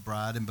away his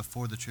bride and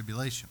before the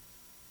tribulation.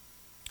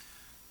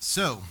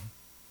 So,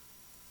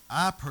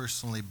 I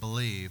personally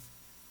believe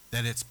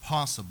that it's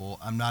possible,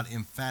 I'm not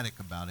emphatic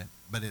about it,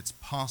 but it's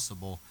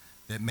possible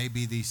that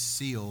maybe these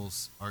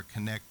seals are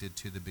connected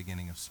to the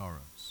beginning of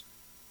sorrows.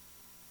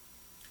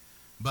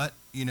 But,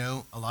 you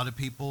know, a lot of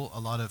people, a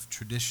lot of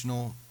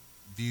traditional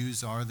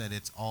views are that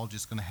it's all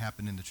just going to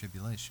happen in the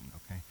tribulation,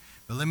 okay?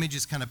 But let me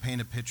just kind of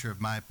paint a picture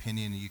of my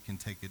opinion, and you can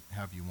take it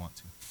however you want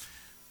to.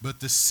 But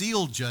the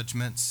seal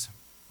judgments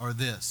are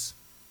this.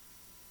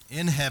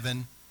 In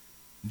heaven,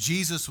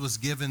 Jesus was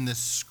given this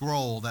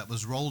scroll that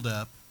was rolled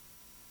up,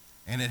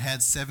 and it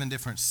had 7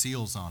 different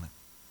seals on it.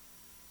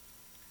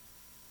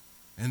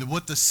 And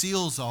what the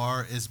seals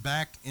are is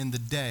back in the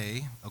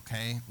day,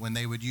 okay, when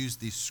they would use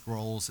these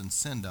scrolls and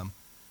send them,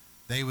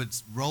 they would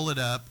roll it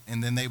up,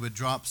 and then they would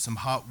drop some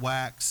hot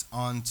wax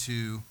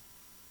onto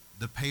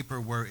the paper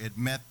where it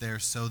met there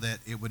so that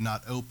it would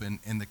not open,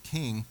 and the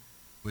king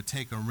would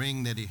take a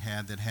ring that he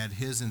had that had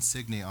his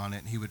insignia on it,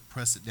 and he would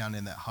press it down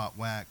in that hot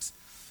wax,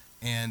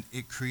 and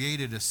it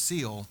created a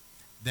seal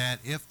that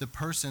if the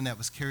person that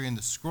was carrying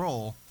the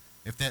scroll,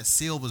 if that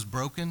seal was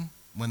broken,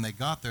 when they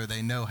got there,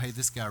 they know, hey,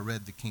 this guy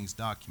read the king's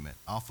document,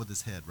 off with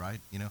his head, right?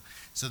 You know,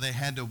 so they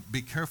had to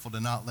be careful to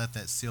not let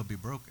that seal be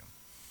broken.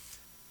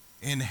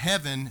 In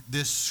heaven,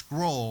 this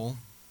scroll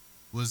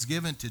was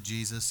given to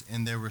Jesus,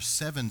 and there were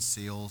 7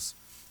 seals.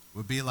 It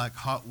would be like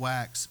hot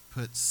wax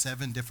put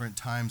 7 different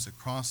times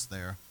across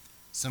there,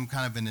 some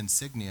kind of an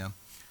insignia.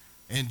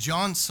 And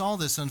John saw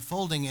this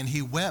unfolding, and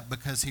he wept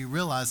because he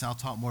realized, I'll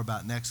talk more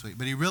about it next week,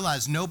 but he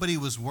realized nobody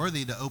was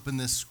worthy to open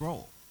this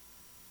scroll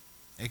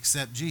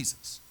except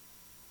Jesus.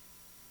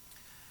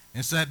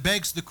 And so that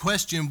begs the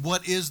question,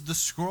 what is the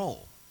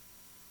scroll?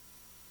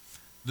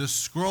 The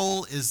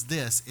scroll is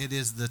this. It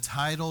is the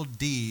title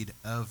deed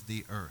of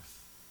the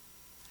earth.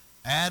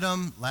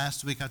 Adam,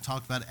 last week I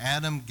talked about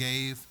Adam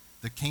gave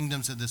the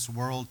kingdoms of this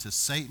world to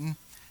Satan,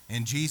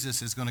 and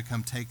Jesus is going to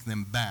come take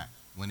them back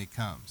when he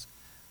comes.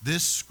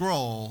 This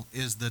scroll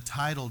is the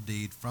title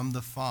deed from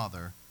the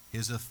Father,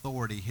 his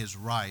authority, his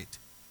right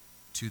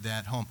to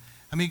that home.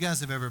 How many of you guys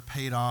have ever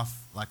paid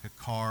off like a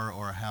car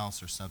or a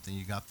house or something?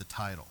 You got the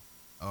title.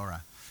 All right.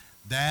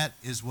 That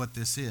is what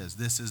this is.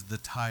 This is the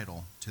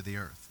title to the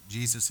earth.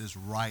 Jesus'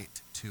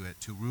 right to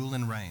it, to rule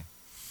and reign.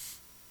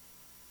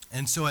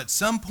 And so at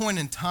some point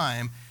in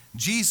time,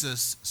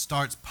 Jesus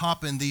starts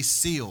popping these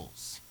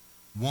seals,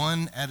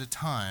 one at a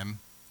time,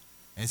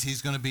 as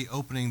he's going to be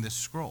opening this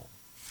scroll.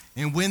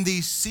 And when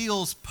these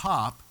seals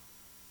pop,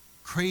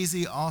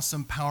 crazy,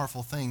 awesome,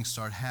 powerful things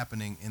start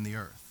happening in the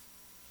earth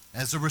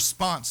as a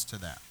response to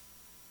that.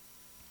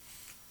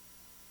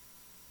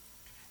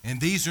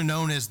 And these are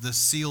known as the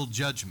seal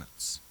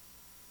judgments.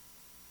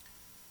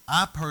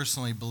 I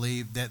personally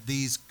believe that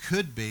these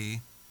could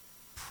be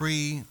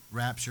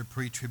pre-rapture,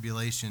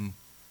 pre-tribulation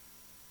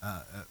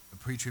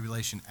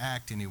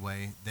act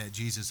anyway, that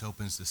Jesus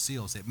opens the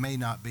seals. It may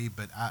not be,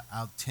 but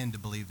I'll tend to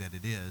believe that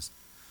it is.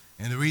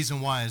 And the reason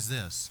why is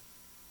this.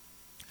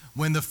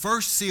 When the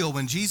first seal,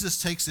 when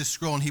Jesus takes this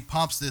scroll and he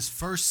pops this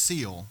first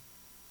seal,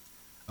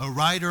 a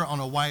rider on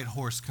a white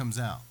horse comes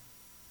out.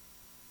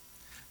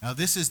 Now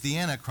this is the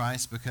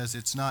Antichrist because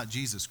it's not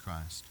Jesus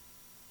Christ.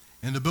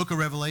 In the book of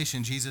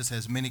Revelation, Jesus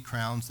has many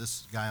crowns.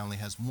 This guy only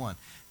has one.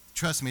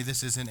 Trust me,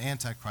 this is an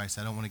Antichrist.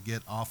 I don't want to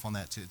get off on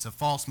that too. It's a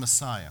false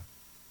Messiah.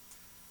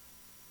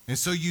 And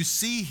so you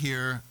see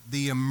here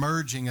the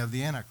emerging of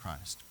the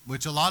Antichrist,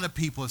 which a lot of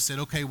people have said,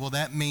 okay, well,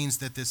 that means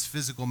that this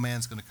physical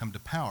man's going to come to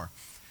power.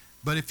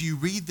 But if you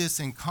read this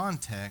in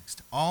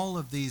context, all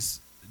of these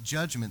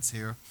judgments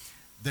here,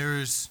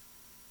 there's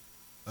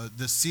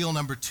the seal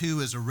number 2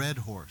 is a red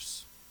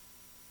horse.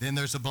 Then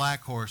there's a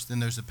black horse. Then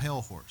there's a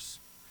pale horse.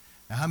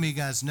 Now, how many of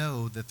you guys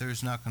know that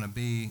there's not going to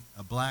be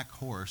a black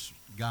horse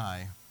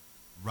guy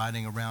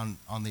riding around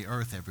on the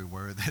earth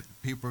everywhere, that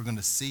people are going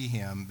to see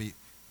him?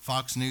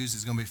 Fox News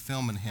is going to be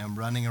filming him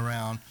running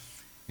around,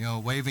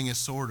 waving his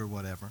sword or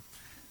whatever.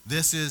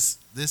 This is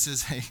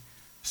a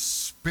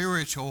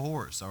spiritual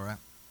horse, all right?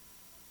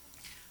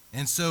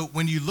 And so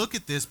when you look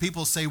at this,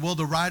 people say, well,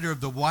 the rider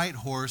of the white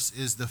horse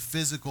is the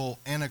physical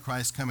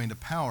Antichrist coming to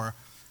power,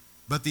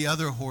 but the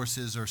other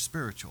horses are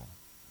spiritual.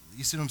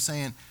 You see what I'm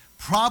saying?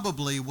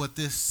 Probably what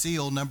this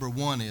seal number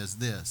 1 is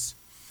this.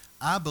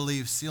 I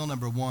believe seal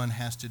number 1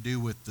 has to do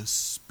with the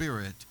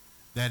spirit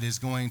that is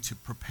going to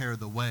prepare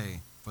the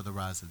way for the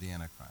rise of the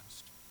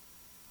Antichrist.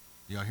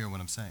 Y'all hear what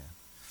I'm saying?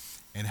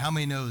 And how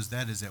many knows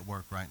that is at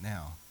work right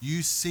now?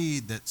 You see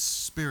that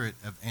spirit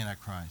of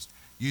Antichrist.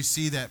 You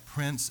see that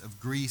prince of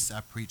Greece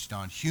I preached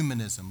on,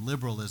 humanism,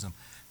 liberalism.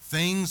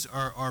 Things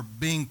are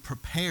being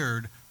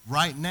prepared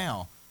right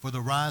now for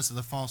the rise of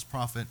the false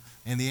prophet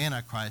and the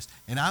Antichrist.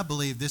 And I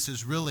believe this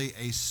is really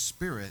a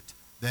spirit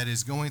that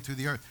is going through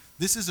the earth.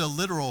 This is a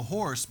literal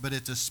horse, but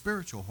it's a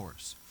spiritual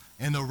horse.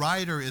 And the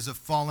rider is a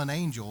fallen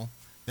angel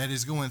that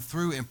is going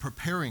through and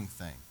preparing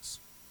things.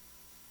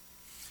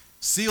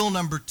 Seal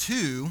number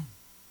 2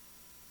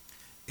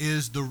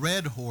 is the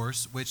red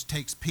horse, which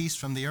takes peace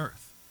from the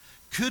earth.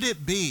 Could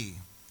it be,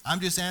 I'm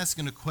just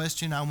asking a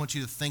question, I want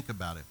you to think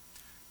about it.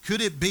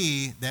 Could it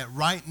be that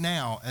right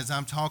now, as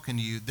I'm talking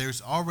to you,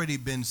 there's already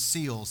been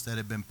seals that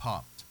have been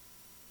popped?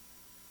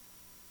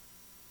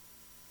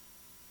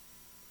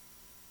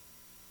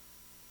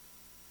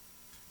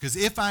 Because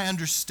if I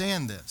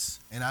understand this,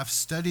 and I've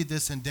studied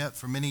this in depth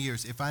for many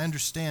years, if I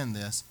understand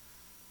this,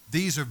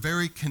 these are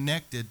very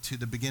connected to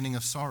the beginning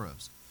of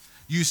sorrows.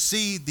 You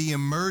see the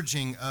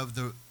emerging of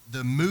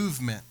the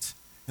movement.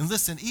 And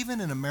listen,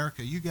 even in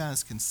America, you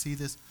guys can see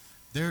this.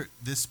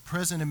 This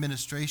present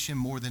administration,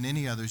 more than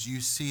any others, you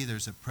see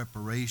there's a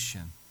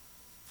preparation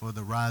for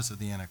the rise of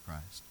the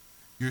Antichrist.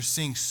 You're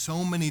seeing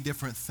so many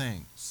different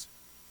things.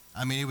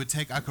 I mean,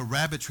 I could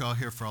rabbit trail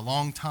here for a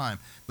long time,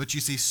 but you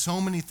see so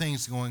many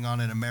things going on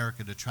in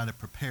America to try to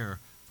prepare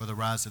for the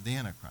rise of the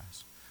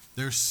Antichrist.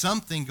 There's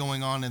something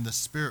going on in the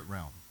spirit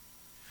realm.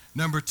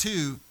 Number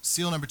 2,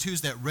 seal number 2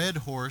 is that red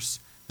horse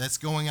that's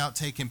going out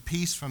taking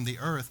peace from the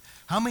earth.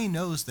 How many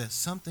knows that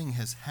something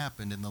has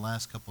happened in the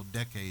last couple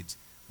decades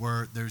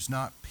where there's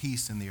not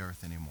peace in the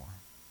earth anymore?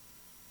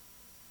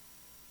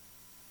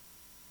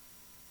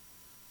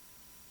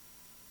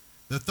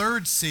 The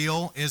 3rd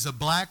seal is a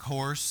black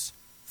horse,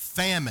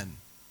 famine.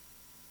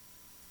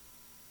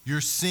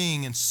 You're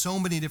seeing in so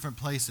many different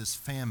places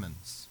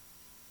famines,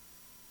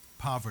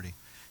 poverty.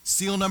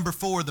 Seal number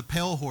 4, the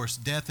pale horse,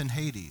 death and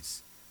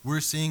Hades.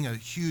 We're seeing a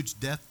huge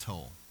death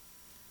toll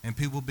and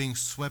people being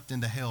swept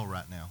into hell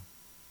right now.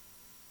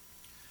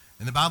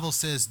 And the Bible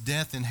says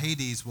death and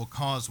Hades will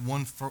cause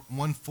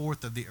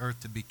one-fourth of the earth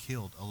to be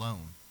killed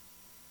alone.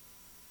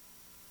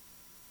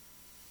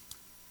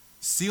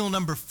 Seal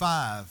number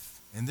 5,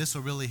 and this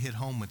will really hit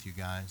home with you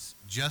guys,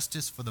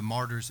 justice for the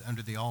martyrs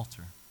under the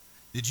altar.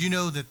 Did you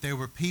know that there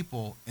were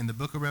people in the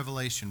book of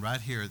Revelation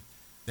right here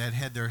that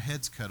had their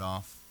heads cut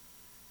off,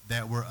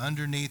 that were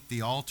underneath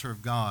the altar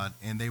of God,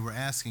 and they were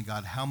asking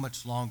God, how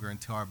much longer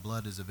until our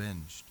blood is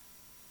avenged?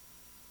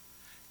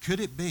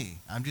 Could it be,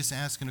 I'm just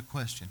asking a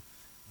question,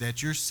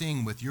 that you're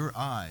seeing with your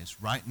eyes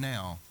right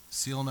now,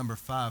 seal number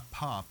 5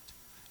 popped,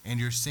 and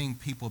you're seeing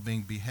people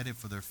being beheaded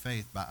for their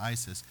faith by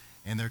ISIS,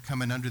 and they're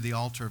coming under the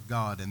altar of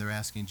God, and they're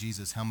asking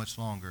Jesus, how much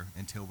longer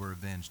until we're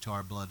avenged, till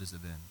our blood is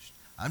avenged?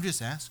 I'm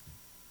just asking.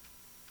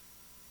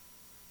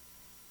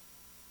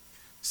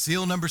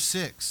 Seal number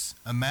 6,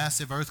 a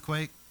massive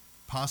earthquake,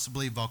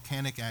 possibly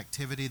volcanic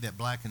activity that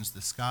blackens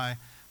the sky.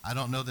 I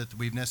don't know that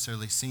we've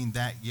necessarily seen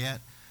that yet,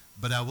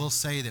 but I will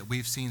say that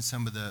we've seen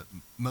some of the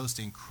most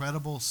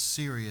incredible,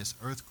 serious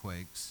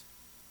earthquakes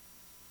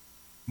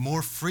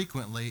more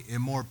frequently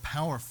and more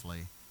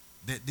powerfully.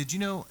 Did you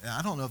know,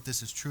 I don't know if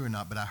this is true or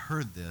not, but I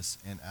heard this,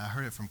 and I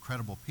heard it from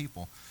credible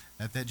people,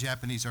 that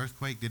Japanese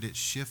earthquake, did it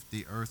shift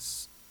the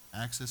Earth's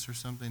axis or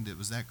something?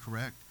 Was that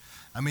correct?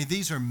 I mean,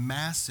 these are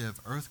massive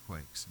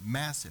earthquakes,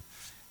 massive.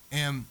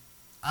 And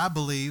I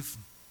believe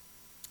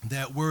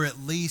that we're at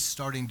least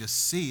starting to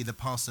see the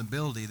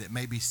possibility that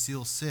maybe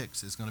seal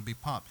 6 is going to be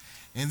popped.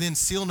 And then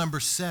seal number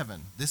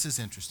 7, this is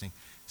interesting,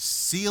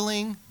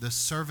 sealing the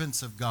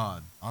servants of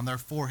God on their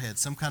forehead,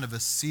 some kind of a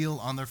seal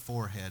on their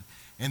forehead.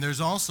 And there's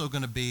also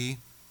going to be,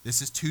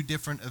 this is 2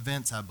 different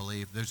events, I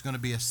believe. There's going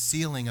to be a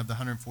sealing of the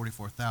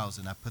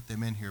 144,000. I put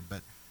them in here,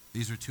 but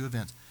these are 2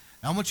 events.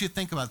 Now I want you to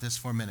think about this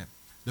for a minute.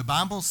 The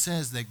Bible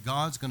says that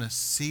God's going to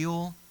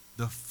seal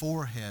the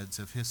foreheads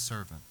of his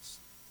servants.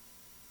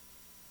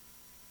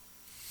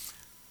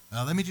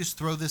 Now, let me just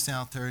throw this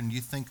out there and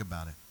you think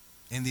about it.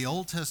 In the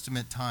Old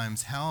Testament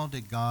times, how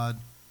did God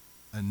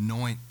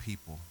anoint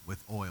people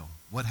with oil?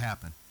 What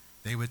happened?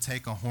 They would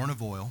take a horn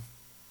of oil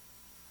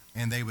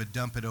and they would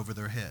dump it over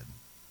their head.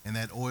 And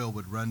that oil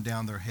would run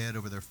down their head,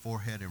 over their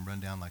forehead, and run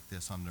down like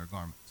this on their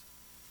garments.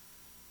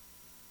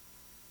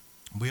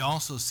 We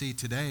also see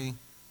today,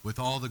 with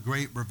all the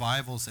great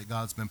revivals that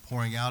God's been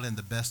pouring out, and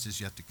the best is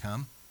yet to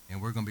come,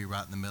 and we're going to be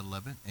right in the middle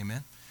of it,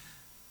 amen,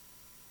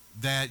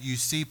 that you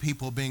see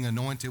people being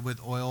anointed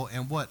with oil,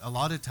 and what? A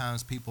lot of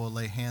times people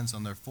lay hands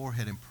on their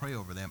forehead and pray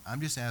over them. I'm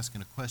just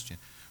asking a question.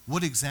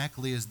 What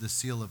exactly is the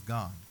seal of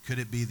God? Could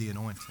it be the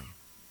anointing?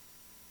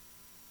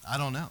 I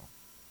don't know.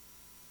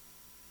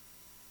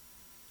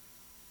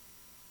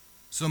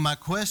 So my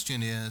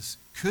question is,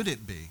 could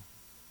it be,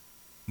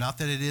 not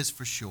that it is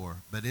for sure,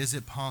 but is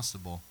it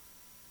possible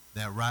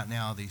that right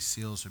now these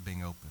seals are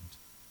being opened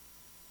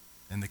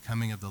and the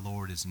coming of the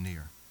Lord is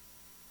near?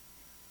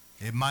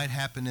 It might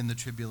happen in the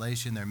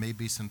tribulation. There may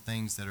be some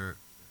things that are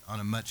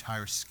on a much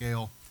higher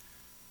scale.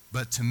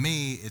 But to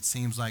me, it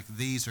seems like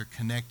these are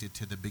connected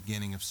to the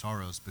beginning of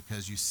sorrows,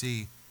 because you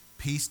see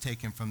peace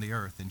taken from the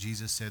earth. And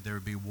Jesus said there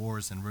would be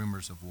wars and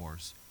rumors of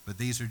wars. But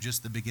these are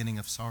just the beginning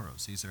of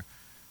sorrows.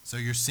 So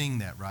you're seeing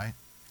that, right?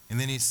 And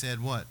then he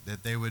said what?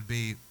 That there would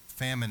be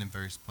famine in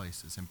various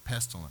places and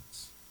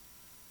pestilence.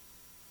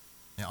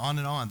 Now on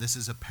and on. This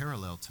is a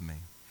parallel to me.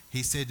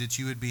 He said that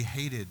you would be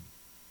hated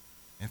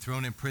and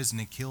thrown in prison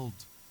and killed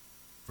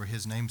for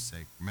his name's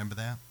sake. Remember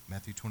that?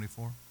 Matthew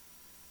 24.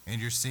 And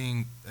you're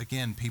seeing,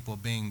 again, people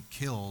being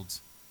killed,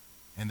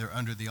 and they're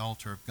under the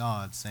altar of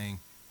God saying,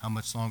 how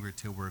much longer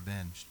till we're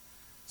avenged?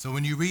 So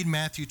when you read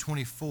Matthew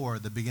 24,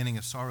 the beginning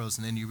of sorrows,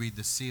 and then you read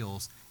the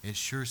seals, it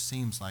sure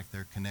seems like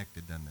they're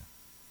connected, doesn't it?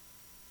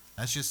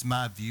 That's just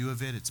my view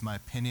of it. It's my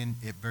opinion.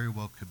 It very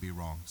well could be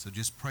wrong. So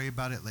just pray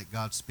about it. Let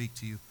God speak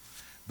to you.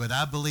 But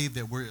I believe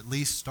that we're at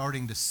least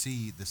starting to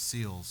see the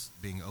seals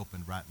being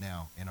opened right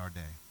now in our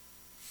day.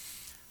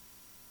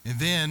 And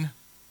then,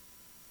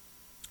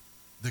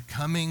 the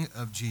coming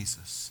of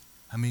Jesus.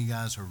 How many of you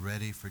guys are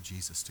ready for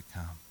Jesus to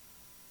come?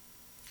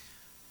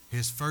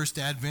 His first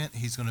advent,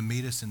 he's going to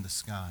meet us in the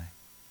sky.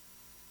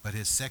 But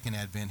his second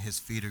advent, his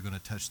feet are going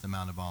to touch the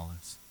Mount of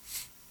Olives.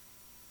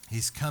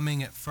 He's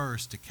coming at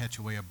first to catch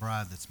away a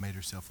bride that's made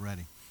herself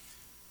ready.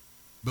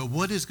 But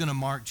what is going to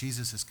mark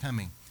Jesus'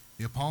 coming?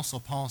 The Apostle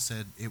Paul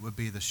said it would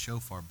be the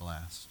shofar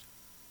blast.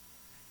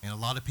 And a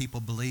lot of people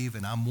believe,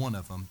 and I'm one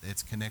of them,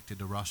 it's connected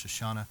to Rosh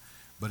Hashanah,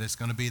 but it's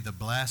going to be the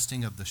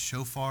blasting of the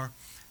shofar,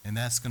 and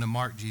that's going to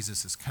mark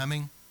Jesus'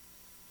 coming.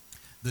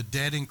 The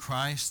dead in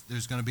Christ,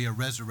 there's going to be a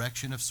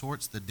resurrection of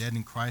sorts. The dead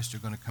in Christ are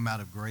going to come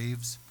out of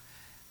graves.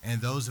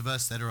 And those of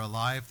us that are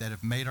alive, that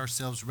have made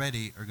ourselves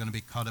ready, are going to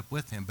be caught up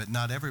with him. But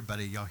not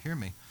everybody, y'all hear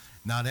me,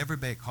 not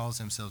everybody calls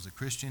themselves a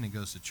Christian and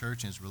goes to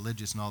church and is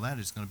religious and all that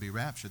is going to be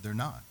raptured. They're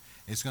not.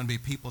 It's going to be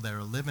people that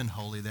are living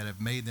holy, that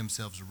have made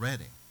themselves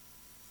ready.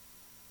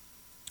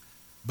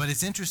 But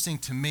it's interesting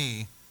to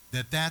me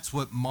that that's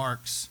what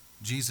marks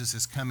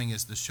Jesus' coming,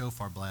 as the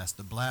shofar blast,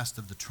 the blast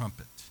of the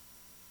trumpet.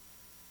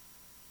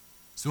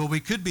 So what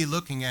we could be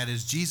looking at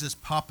is Jesus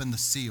popping the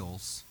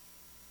seals.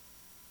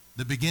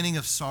 the beginning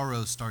of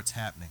sorrow starts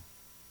happening.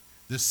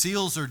 The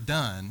seals are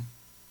done,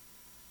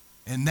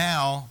 and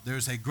now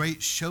there's a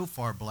great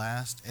shofar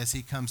blast as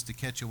he comes to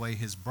catch away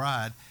his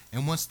bride.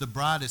 And once the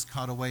bride is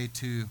caught away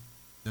to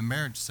the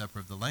marriage supper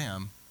of the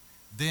Lamb,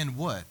 then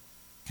what?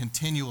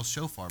 Continual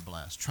shofar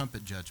blast,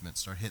 trumpet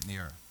judgments start hitting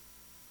the earth.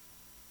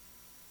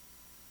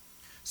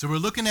 So we're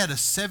looking at a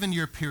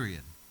 7-year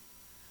period.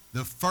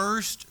 The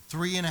first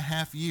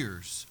 3.5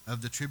 years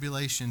of the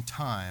tribulation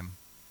time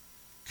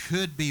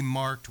could be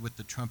marked with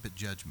the trumpet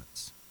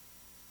judgments.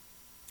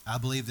 I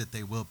believe that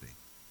they will be.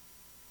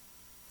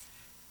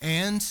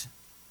 And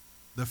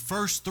the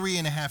first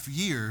 3.5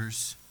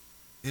 years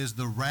is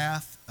the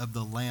wrath of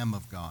the Lamb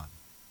of God.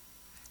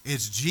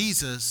 It's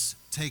Jesus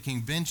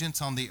taking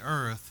vengeance on the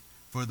earth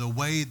for the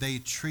way they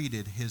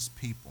treated his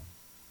people.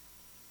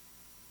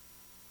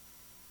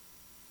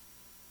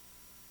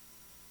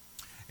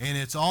 And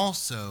it's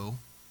also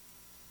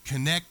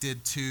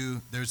connected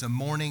to, there's a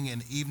morning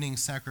and evening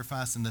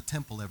sacrifice in the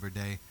temple every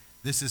day.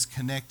 This is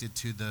connected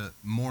to the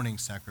morning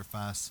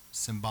sacrifice,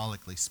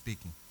 symbolically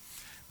speaking.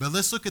 But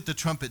let's look at the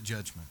trumpet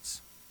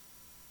judgments.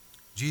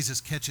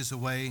 Jesus catches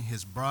away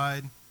his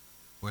bride.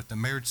 We're at the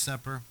marriage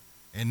supper.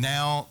 And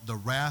now the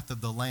wrath of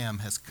the Lamb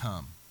has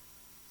come.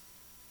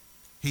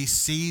 He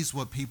sees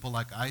what people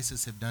like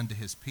ISIS have done to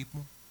his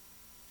people.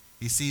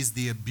 He sees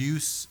the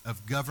abuse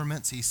of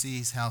governments. He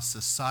sees how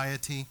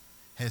society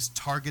has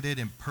targeted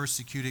and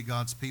persecuted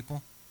God's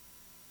people.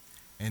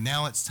 And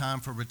now it's time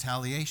for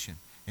retaliation.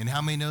 And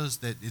how many knows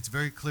that it's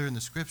very clear in the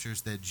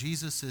scriptures that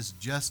Jesus'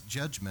 just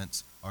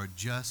judgments are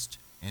just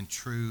and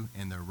true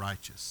and they're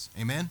righteous.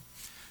 Amen?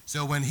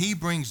 So when he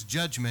brings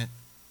judgment,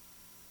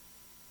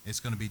 it's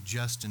going to be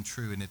just and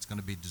true and it's going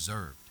to be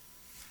deserved.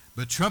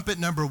 But trumpet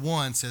number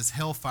 1 says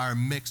hellfire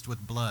mixed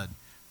with blood.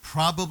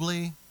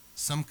 Probably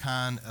some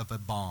kind of a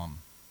bomb.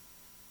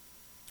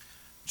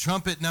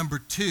 Trumpet number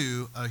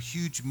 2, a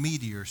huge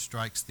meteor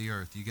strikes the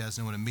earth. You guys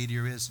know what a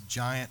meteor is?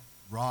 Giant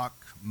rock,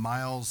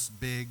 miles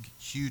big,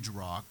 huge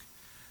rock,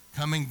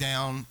 coming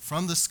down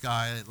from the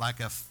sky like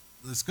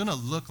it's going to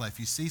look like, if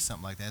you see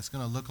something like that, it's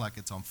going to look like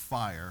it's on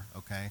fire,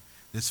 okay?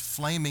 This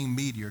flaming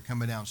meteor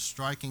coming down,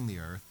 striking the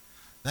earth.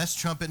 That's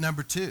trumpet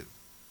number 2.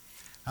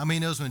 How many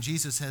knows when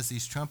Jesus has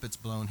these trumpets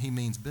blown, he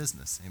means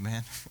business?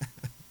 Amen?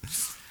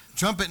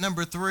 Trumpet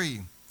number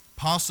 3,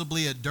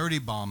 possibly a dirty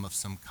bomb of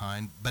some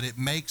kind, but it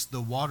makes the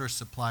water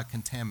supply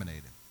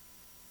contaminated.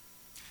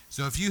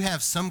 So if you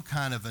have some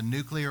kind of a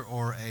nuclear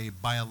or a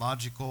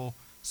biological,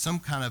 some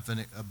kind of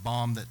a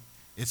bomb, that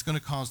it's going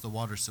to cause the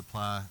water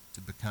supply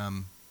to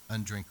become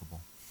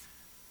undrinkable.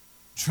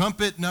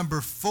 Trumpet number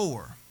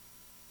 4,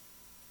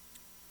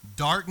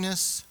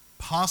 darkness,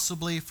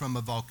 possibly from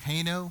a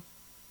volcano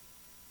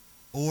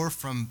or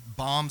from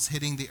bombs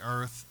hitting the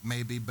earth,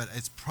 maybe, but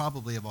it's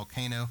probably a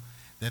volcano,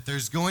 that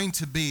there's going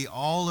to be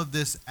all of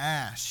this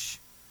ash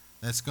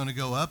that's going to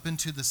go up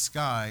into the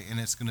sky and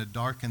it's going to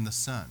darken the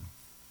sun.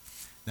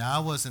 Now, I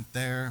wasn't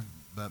there,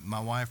 but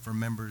my wife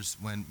remembers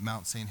when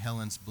Mount St.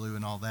 Helens blew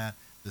and all that,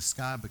 the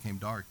sky became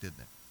dark, didn't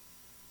it?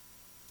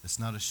 It's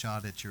not a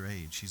shot at your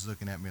age. She's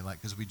looking at me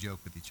like, because we joke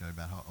with each other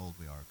about how old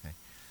we are, okay?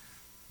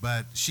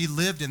 But she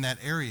lived in that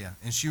area,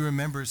 and she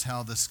remembers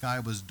how the sky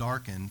was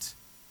darkened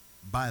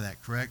by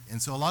that, correct?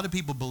 And so a lot of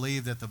people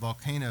believe that the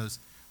volcanoes,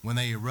 when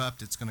they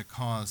erupt, it's going to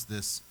cause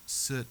this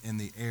soot in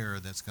the air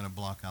that's going to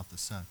block out the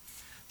sun.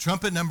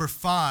 Trumpet number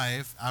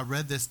 5, I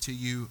read this to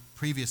you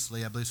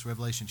previously, I believe it's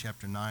Revelation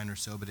chapter 9 or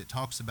so, but it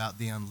talks about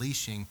the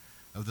unleashing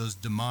of those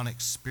demonic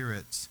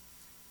spirits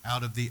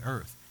out of the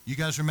earth. You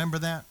guys remember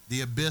that?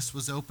 The abyss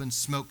was open,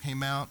 smoke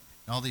came out,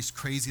 and all these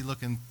crazy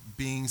looking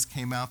beings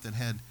came out that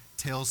had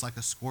tails like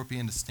a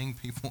scorpion to sting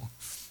people.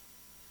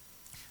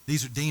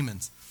 These are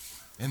demons,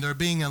 and they're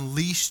being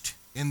unleashed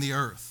in the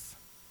earth,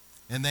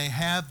 and they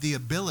have the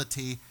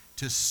ability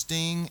to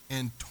sting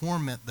and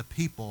torment the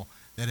people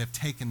that have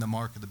taken the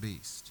mark of the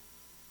beast.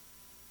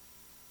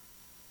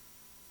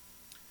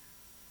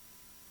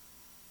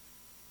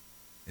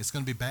 It's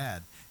going to be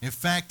bad. In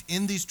fact,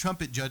 in these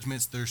trumpet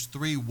judgments, there's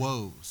 3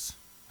 woes.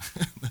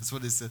 That's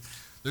what it says.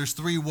 There's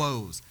 3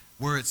 woes,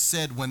 where it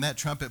said when that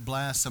trumpet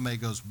blasts, somebody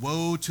goes,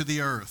 woe to the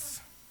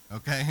earth,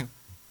 okay?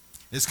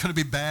 It's going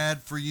to be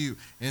bad for you.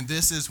 And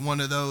this is one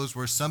of those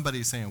where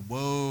somebody's saying,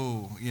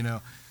 whoa,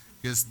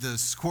 because the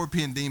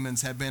scorpion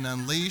demons have been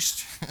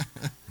unleashed.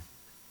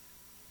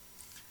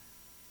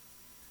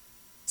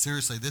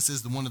 Seriously, this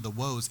is one of the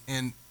woes.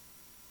 And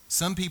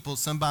some people,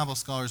 some Bible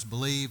scholars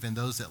believe, and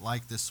those that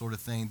like this sort of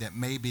thing, that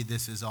maybe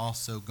this is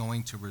also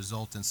going to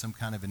result in some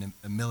kind of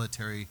a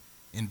military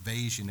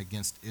invasion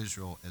against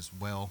Israel as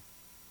well,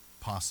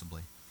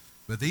 possibly.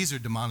 But these are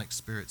demonic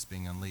spirits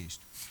being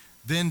unleashed.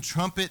 Then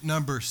trumpet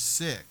number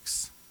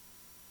 6,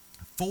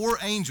 4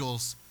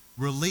 angels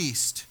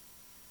released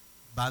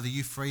by the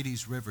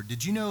Euphrates River.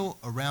 Did you know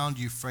around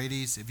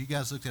Euphrates, if you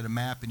guys looked at a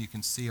map and you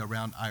can see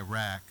around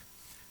Iraq,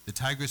 the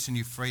Tigris and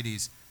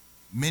Euphrates,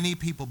 many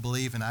people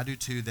believe, and I do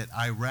too, that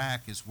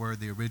Iraq is where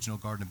the original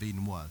Garden of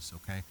Eden was,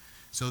 okay?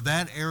 So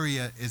that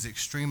area is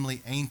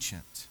extremely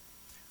ancient.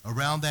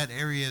 Around that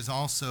area is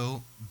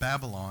also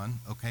Babylon,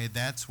 okay?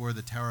 That's where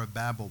the Tower of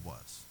Babel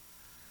was.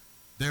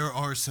 There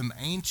are some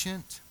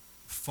ancient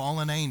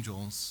fallen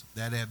angels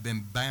that have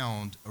been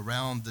bound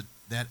around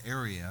that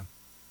area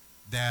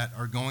that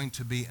are going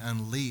to be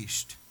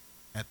unleashed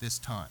at this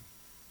time.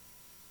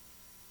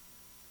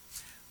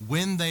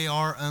 When they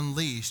are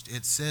unleashed,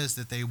 it says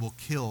that they will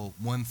kill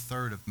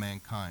 1/3 of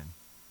mankind.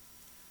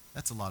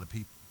 That's a lot of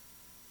people.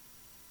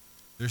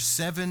 There's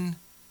 7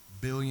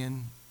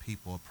 billion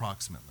people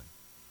approximately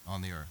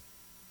on the earth.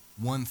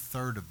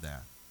 1/3 of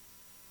that.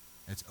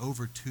 It's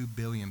over 2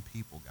 billion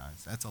people,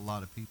 guys. That's a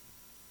lot of people.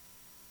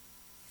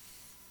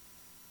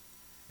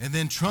 And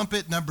then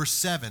trumpet number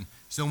 7.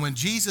 So when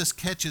Jesus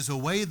catches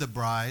away the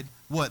bride,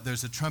 what?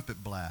 There's a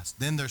trumpet blast.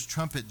 Then there's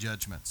trumpet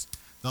judgments.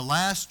 The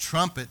last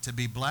trumpet to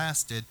be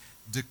blasted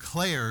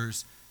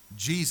declares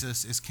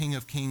Jesus is King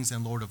of Kings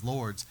and Lord of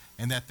Lords,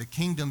 and that the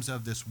kingdoms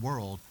of this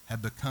world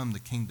have become the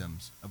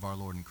kingdoms of our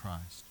Lord in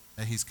Christ,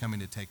 that he's coming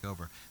to take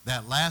over.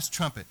 That last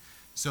trumpet.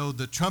 So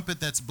the trumpet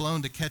that's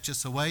blown to catch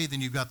us away,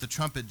 then you've got the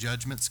trumpet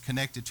judgments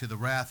connected to the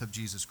wrath of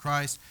Jesus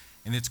Christ,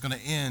 and it's going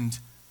to end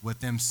with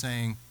them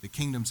saying the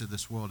kingdoms of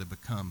this world have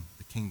become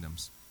the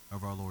kingdoms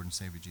of our Lord and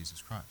Savior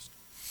Jesus Christ.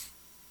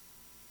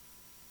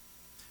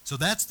 So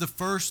that's the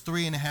first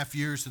 3.5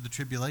 years of the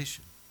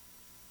tribulation.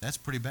 That's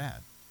pretty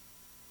bad.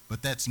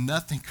 But that's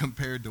nothing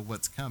compared to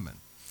what's coming.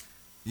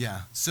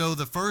 Yeah, so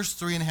the first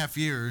 3.5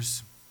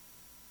 years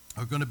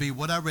are going to be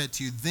what I read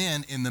to you.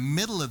 Then, in the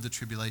middle of the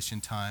tribulation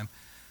time,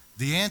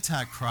 the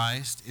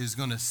Antichrist is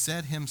going to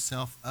set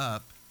himself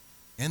up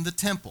in the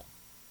temple.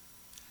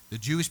 The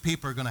Jewish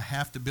people are going to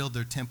have to build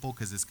their temple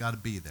because it's got to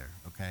be there,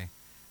 okay?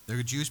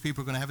 The Jewish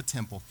people are going to have a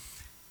temple.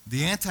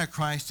 The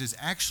Antichrist has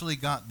actually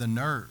got the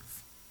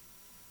nerve.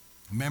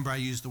 Remember I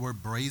used the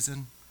word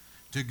brazen?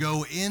 To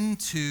go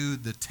into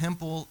the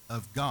temple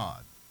of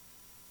God,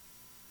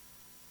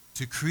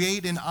 to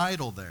create an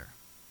idol there.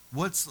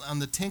 What's on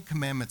the 10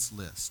 Commandments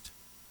list?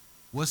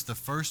 What's the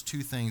first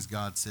 2 things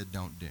God said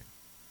don't do?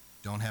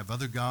 Don't have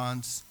other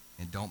gods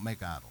and don't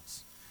make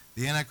idols.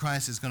 The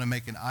Antichrist is going to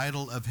make an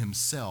idol of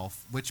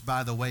himself, which,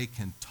 by the way,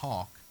 can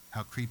talk.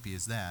 How creepy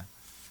is that?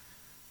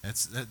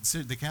 That's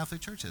the Catholic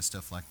Church has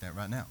stuff like that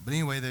right now. But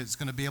anyway, it's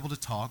going to be able to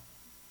talk.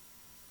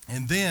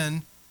 And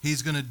then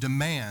he's going to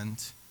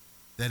demand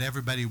that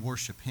everybody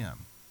worship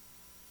him.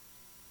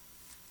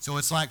 So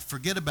it's like,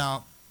 forget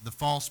about the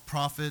false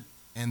prophet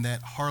and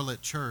that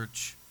harlot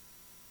church.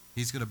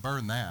 He's going to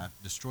burn that,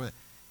 destroy it.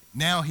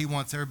 Now he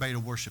wants everybody to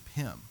worship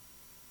him.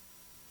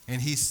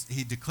 And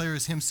he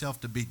declares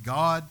himself to be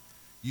God.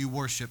 You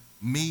worship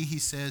me, he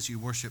says. You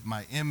worship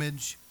my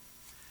image.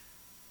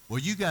 Well,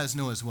 you guys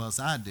know as well as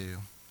I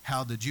do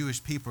how the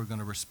Jewish people are going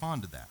to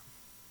respond to that.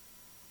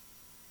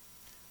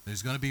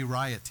 There's going to be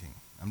rioting.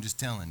 I'm just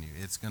telling you,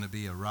 it's going to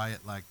be a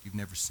riot like you've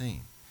never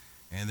seen.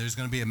 And there's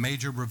going to be a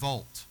major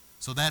revolt.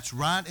 So that's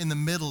right in the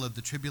middle of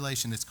the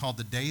tribulation. It's called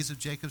the days of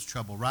Jacob's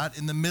trouble. Right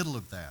in the middle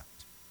of that,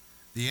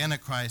 the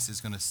Antichrist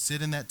is going to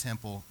sit in that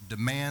temple,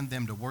 demand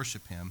them to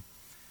worship him,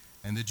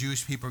 and the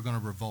Jewish people are going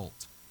to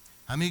revolt.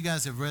 How many of you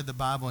guys have read the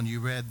Bible and you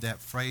read that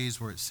phrase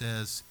where it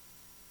says,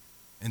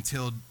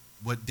 until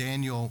what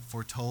Daniel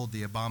foretold,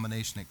 the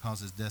abomination that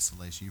causes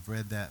desolation? You've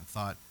read that and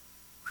thought,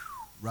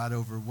 right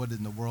over, what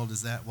in the world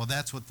is that? Well,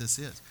 that's what this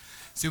is.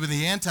 See, when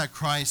the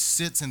Antichrist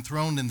sits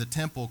enthroned in the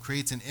temple,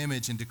 creates an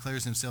image, and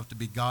declares himself to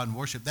be God and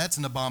worship, that's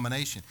an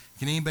abomination.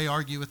 Can anybody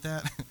argue with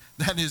that?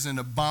 That is an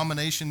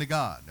abomination to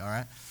God, all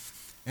right?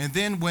 And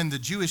then when the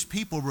Jewish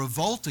people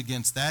revolt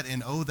against that,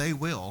 and oh, they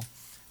will,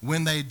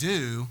 when they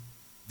do,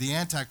 the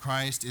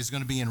Antichrist is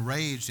going to be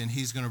enraged, and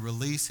he's going to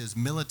release his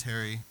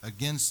military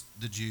against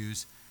the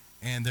Jews,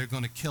 and they're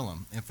going to kill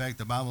them. In fact,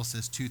 the Bible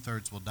says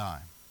 2/3 will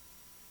die.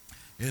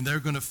 And they're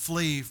going to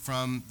flee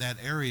from that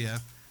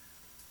area.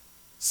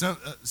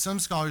 Some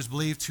scholars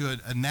believe to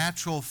a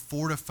natural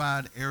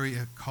fortified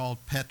area called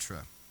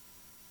Petra.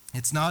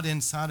 It's not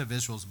inside of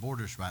Israel's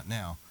borders right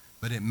now,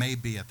 but it may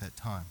be at that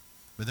time.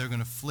 But they're going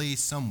to flee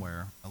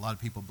somewhere. A lot of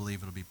people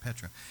believe it'll be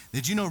Petra.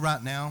 Did you know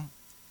right now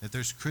that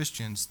there's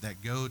Christians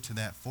that go to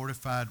that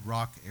fortified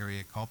rock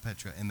area called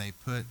Petra, and they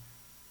put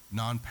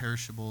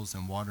non-perishables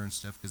and water and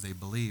stuff because they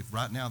believe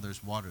right now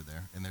there's water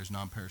there and there's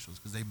non-perishables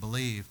because they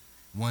believe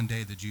one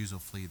day the Jews will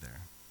flee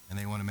there, and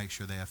they want to make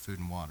sure they have food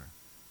and water.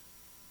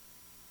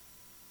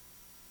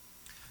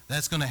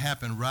 That's going to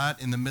happen right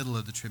in the middle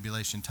of the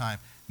tribulation time.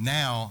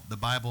 Now, the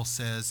Bible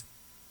says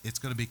it's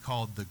going to be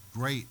called the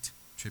Great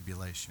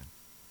Tribulation.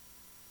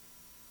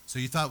 So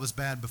you thought it was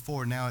bad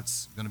before, now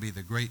it's going to be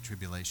the Great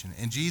Tribulation.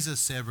 And Jesus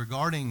said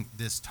regarding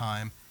this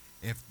time,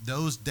 if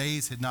those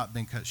days had not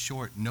been cut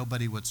short,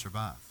 nobody would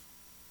survive.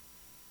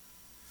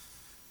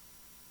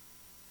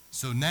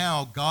 So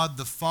now God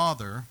the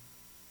Father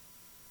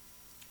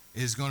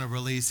is going to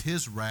release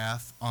his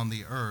wrath on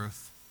the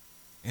earth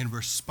in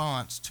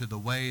response to the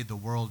way the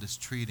world is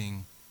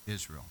treating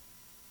Israel.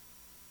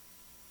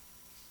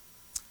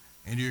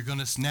 And you're going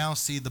to now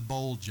see the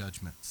bowl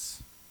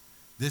judgments.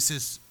 This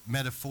is,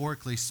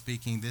 metaphorically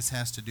speaking, this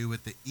has to do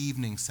with the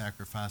evening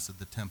sacrifice of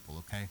the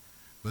temple, okay?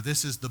 But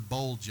this is the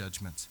bowl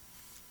judgments.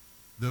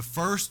 The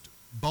first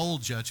bowl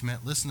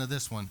judgment, listen to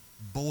this one,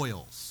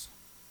 boils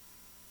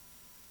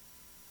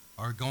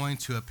are going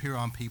to appear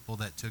on people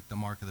that took the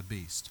mark of the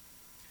beast.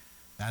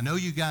 Now, I know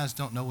you guys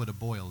don't know what a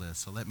boil is,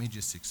 so let me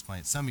just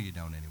explain. Some of you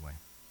don't anyway.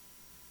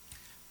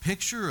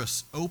 Picture an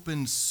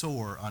open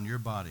sore on your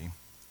body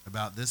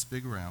about this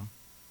big around,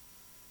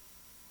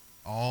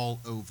 all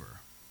over.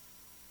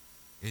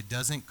 It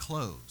doesn't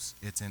close.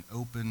 It's an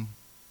open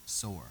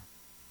sore,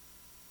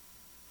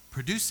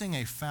 producing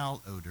a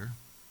foul odor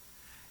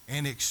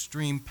and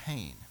extreme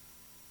pain.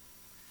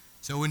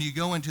 So when you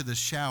go into the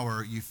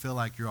shower, you feel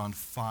like you're on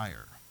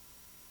fire.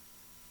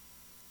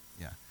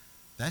 Yeah,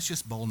 that's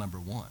just bowl number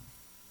one.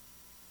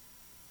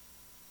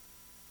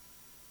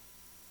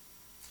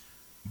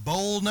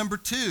 Bowl number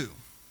two,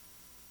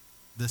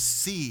 the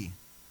sea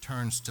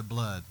turns to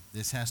blood.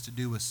 This has to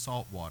do with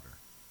salt water.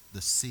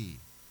 The sea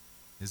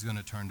is going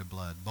to turn to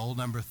blood. Bowl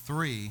number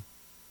three,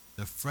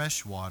 the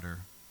fresh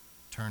water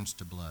turns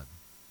to blood.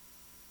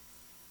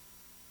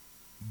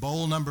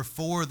 Bowl number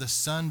four, the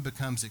sun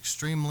becomes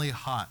extremely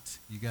hot.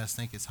 You guys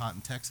think it's hot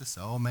in Texas?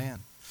 Oh, man.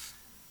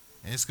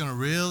 It's going to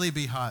really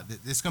be hot.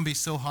 It's going to be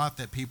so hot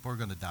that people are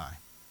going to die.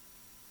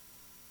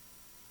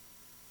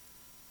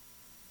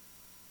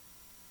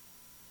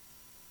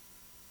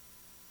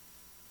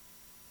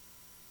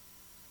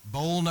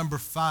 Bowl number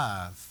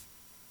five,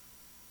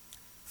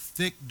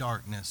 thick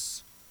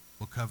darkness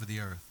will cover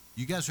the earth.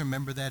 You guys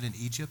remember that in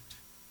Egypt?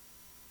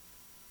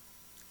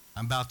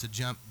 I'm about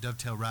to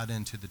dovetail right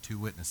into the two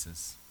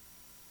witnesses.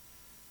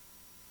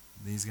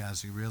 These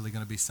guys are really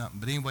going to be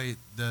something. But anyway,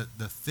 the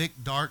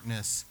thick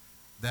darkness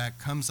that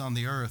comes on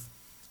the earth,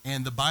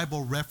 and the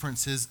Bible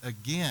references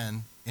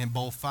again in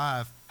bowl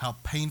 5 how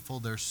painful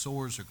their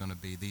sores are going to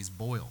be, these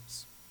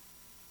boils.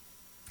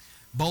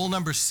 Bowl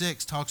number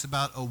 6 talks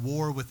about a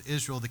war with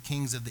Israel, the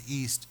kings of the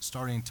east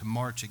starting to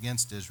march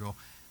against Israel.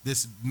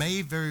 This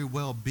may very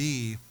well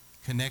be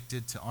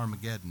connected to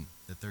Armageddon,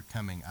 that they're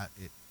coming.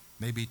 It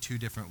may be two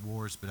different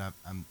wars, but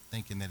I'm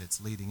thinking that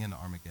it's leading into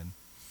Armageddon.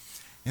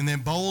 And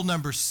then bowl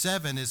number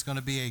 7 is going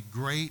to be a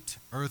great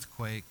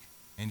earthquake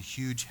and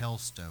huge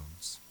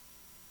hailstones.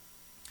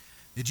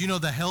 Did you know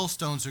the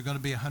hailstones are going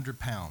to be 100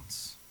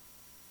 pounds?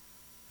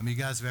 How many of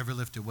you guys have ever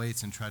lifted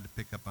weights and tried to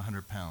pick up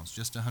 100 pounds?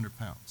 Just 100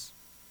 pounds.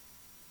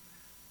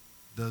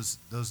 Those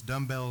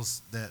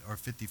dumbbells that are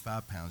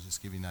 55 pounds, just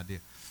to give you an idea.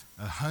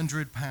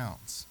 100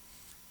 pounds.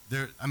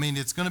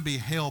 It's going to be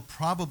hail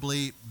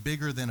probably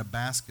bigger than a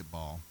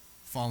basketball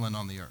falling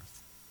on the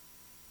earth.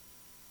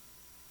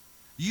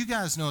 You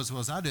guys know as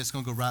well as I do, it's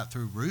going to go right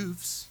through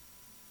roofs.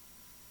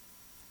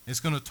 It's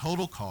going to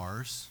total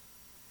cars.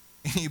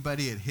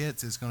 Anybody it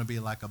hits is going to be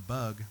like a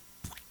bug.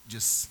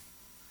 Just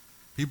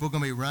people are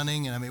going to be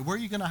running, and where are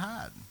you going to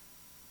hide?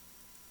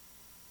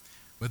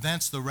 But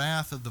that's the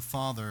wrath of the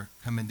Father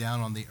coming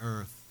down on the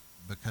earth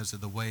because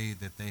of the way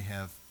that they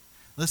have.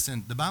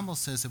 Listen, the Bible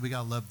says that we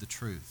got to love the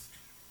truth.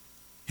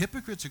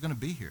 Hypocrites are going to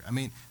be here.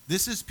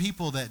 This is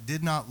people that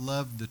did not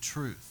love the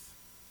truth,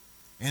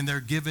 and they're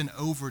given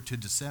over to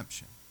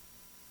deception.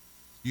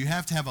 You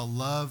have to have a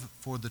love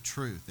for the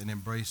truth and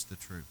embrace the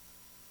truth.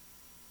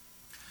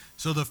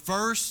 So the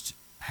first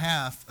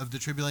half of the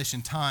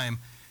tribulation time,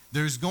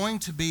 there's going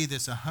to be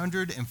this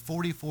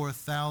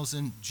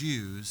 144,000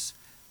 Jews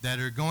that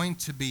are going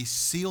to be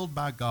sealed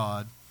by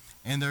God,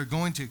 and they're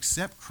going to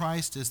accept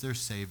Christ as their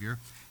Savior,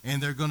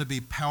 and they're going to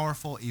be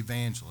powerful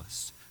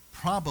evangelists.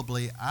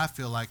 Probably, I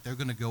feel like they're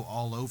going to go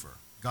all over.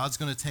 God's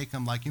going to take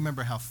them, like you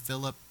remember how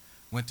Philip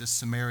went to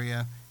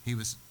Samaria. He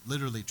was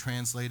literally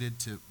translated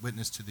to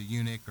witness to the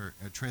eunuch, or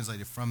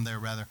translated from there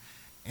rather.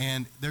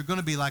 And they're going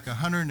to be like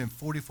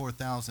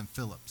 144,000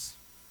 Philips.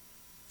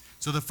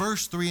 So the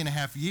first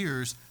 3.5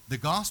 years, the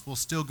gospel's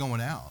still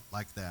going out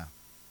like that.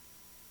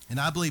 And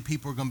I believe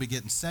people are going to be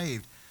getting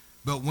saved.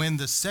 But when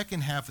the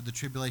second half of the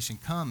tribulation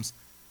comes,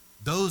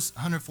 those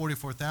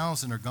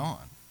 144,000 are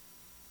gone.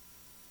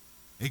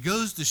 It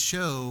goes to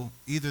show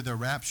either they're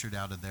raptured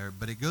out of there,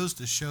 but it goes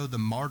to show the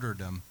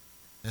martyrdom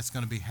that's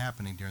going to be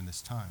happening during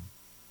this time.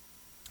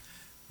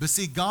 But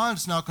see,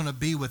 God's not going to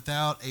be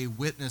without a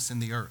witness in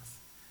the earth.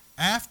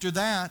 After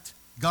that,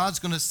 God's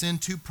going to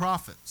send 2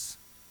 prophets.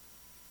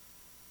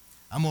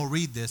 I'm going to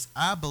read this.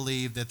 I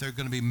believe that they're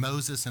going to be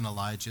Moses and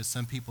Elijah.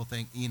 Some people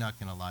think Enoch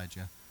and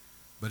Elijah,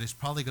 but it's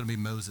probably going to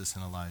be Moses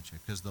and Elijah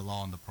because of the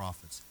law and the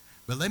prophets.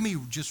 But let me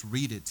just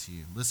read it to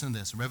you. Listen to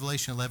this.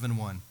 Revelation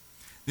 11:1.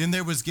 Then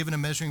there was given a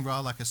measuring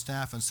rod like a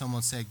staff, and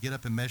someone said, "Get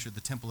up and measure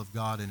the temple of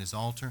God and his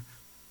altar,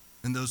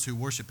 and those who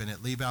worship in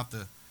it. Leave out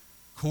the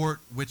court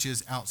which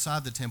is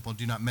outside the temple, and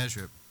do not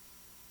measure it,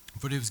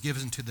 for it was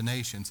given to the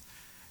nations,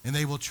 and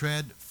they will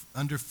tread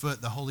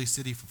underfoot the holy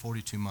city for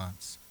 42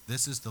 months.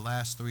 This is the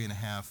last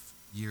 3.5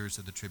 years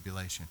of the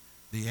tribulation.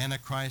 The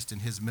Antichrist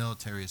and his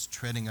military is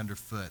treading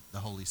underfoot the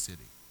holy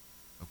city.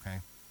 Okay?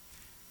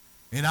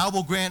 And I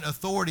will grant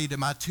authority to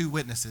my 2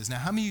 witnesses. Now,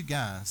 how many of you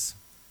guys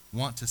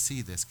want to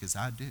see this? Because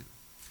I do.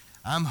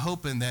 I'm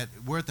hoping that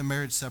we're at the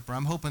marriage supper.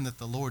 I'm hoping that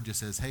the Lord just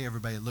says, "Hey,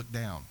 everybody, look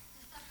down."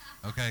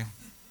 Okay?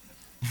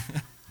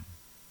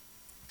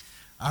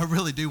 I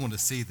really do want to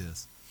see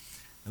this.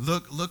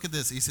 Look at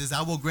this. He says,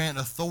 I will grant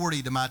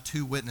authority to my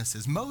two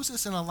witnesses.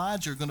 Moses and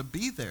Elijah are going to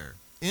be there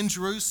in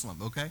Jerusalem,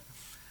 okay?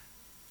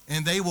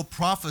 And they will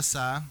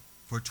prophesy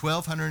for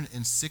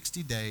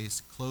 1,260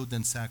 days, clothed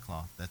in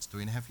sackcloth. That's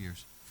 3.5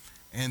 years.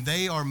 And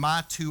they are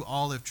my two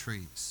olive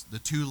trees, the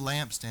two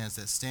lampstands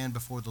that stand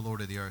before the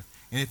Lord of the earth.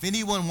 And if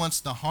anyone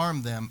wants to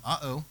harm them,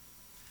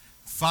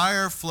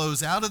 fire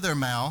flows out of their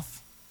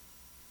mouth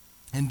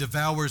and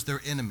devours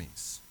their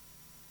enemies.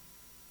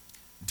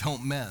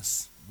 Don't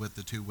mess with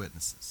the two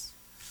witnesses.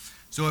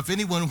 So if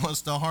anyone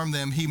wants to harm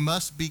them, he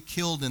must be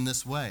killed in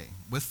this way,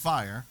 with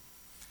fire.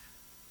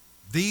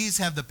 These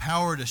have the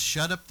power to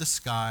shut up the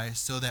sky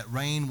so that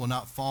rain will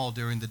not fall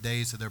during the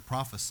days of their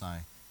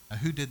prophesying. Now,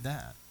 who did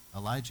that?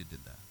 Elijah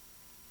did that.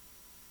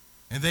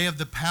 And they have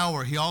the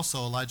power.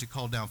 Elijah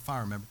called down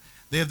fire, remember?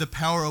 They have the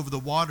power over the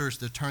waters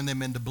to turn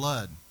them into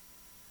blood.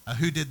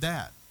 Who did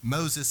that?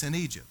 Moses in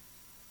Egypt.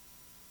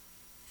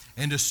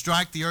 And to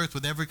strike the earth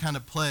with every kind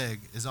of plague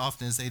as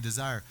often as they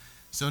desire.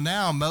 So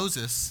now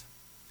Moses,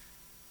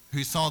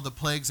 who saw the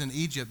plagues in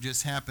Egypt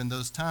just happen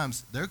those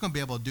times, they're going to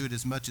be able to do it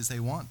as much as they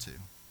want to.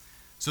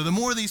 So the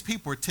more these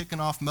people are ticking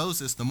off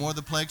Moses, the more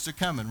the plagues are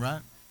coming,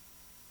 right?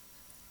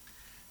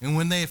 And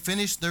when they have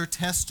finished their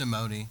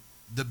testimony,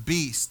 the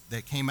beast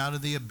that came out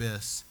of the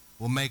abyss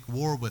will make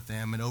war with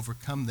them and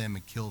overcome them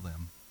and kill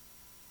them.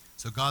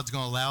 So God's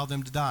going to allow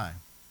them to die.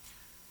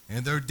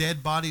 And their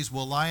dead bodies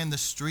will lie in the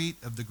street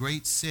of the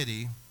great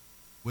city,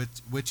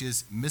 which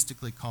is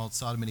mystically called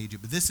Sodom and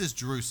Egypt. But this is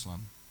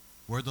Jerusalem,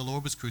 where the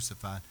Lord was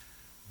crucified.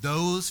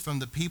 Those from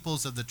the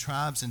peoples of the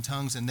tribes and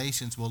tongues and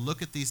nations will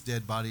look at these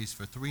dead bodies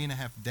for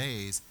 3.5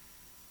 days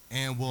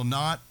and will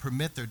not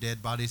permit their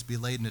dead bodies be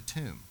laid in a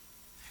tomb.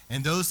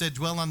 And those that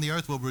dwell on the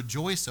earth will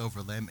rejoice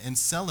over them and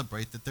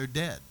celebrate that they're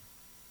dead.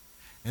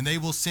 And they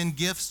will send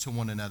gifts to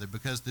one another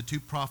because the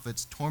two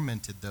prophets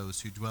tormented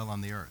those who dwell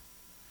on the earth.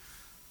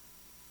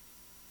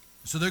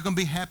 So they're going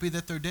to be happy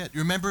that they're dead.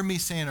 You remember me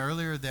saying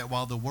earlier that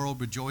while the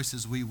world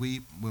rejoices, we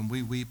weep. When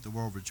we weep, the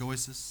world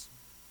rejoices.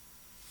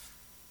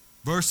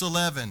 Verse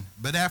 11,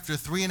 but after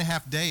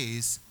 3.5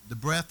 days, the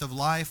breath of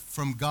life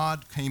from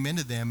God came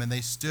into them, and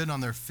they stood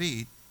on their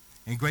feet,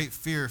 and great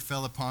fear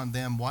fell upon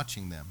them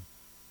watching them.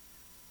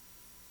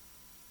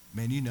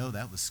 Man, you know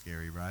that was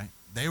scary, right?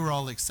 They were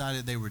all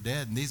excited they were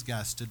dead, and these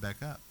guys stood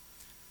back up.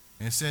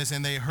 And it says,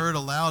 and they heard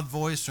a loud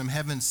voice from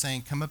heaven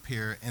saying, come up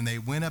here, and they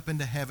went up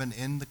into heaven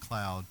in the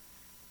cloud,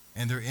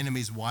 and their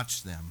enemies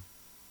watched them.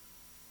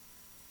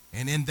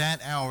 And in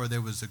that hour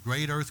there was a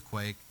great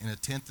earthquake, and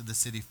 1/10 of the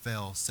city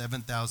fell.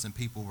 7,000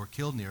 people were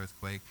killed in the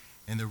earthquake,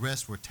 and the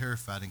rest were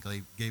terrified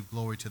and gave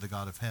glory to the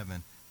God of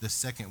heaven. The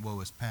second woe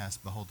is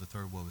past. Behold, the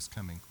third woe is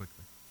coming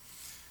quickly.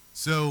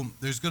 So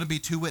there's going to be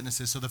two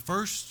witnesses. So the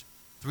first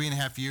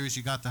 3.5 years,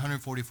 you got the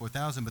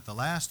 144,000, but the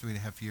last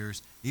 3.5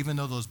 years, even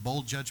though those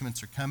bold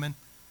judgments are coming,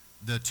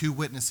 the two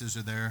witnesses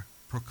are there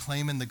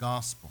proclaiming the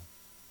gospel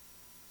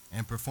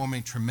and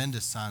performing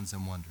tremendous signs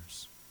and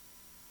wonders.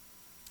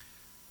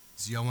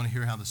 So y'all want to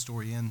hear how the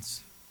story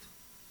ends?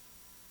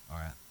 All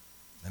right,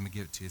 let me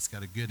give it to you. It's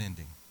got a good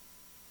ending.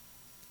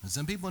 And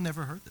some people have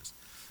never heard this.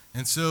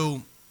 And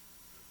so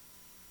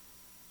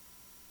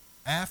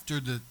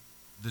after the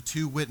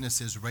two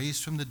witnesses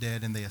raised from the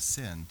dead and they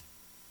ascend,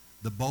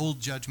 the bold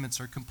judgments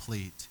are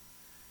complete,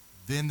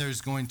 then there's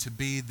going to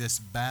be this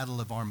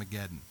battle of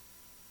Armageddon.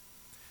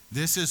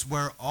 This is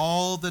where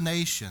all the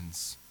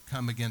nations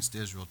come against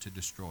Israel to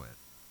destroy it.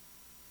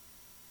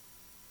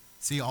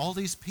 See, all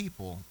these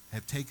people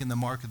have taken the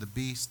mark of the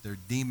beast. They're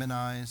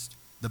demonized.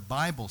 The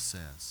Bible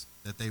says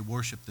that they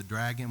worship the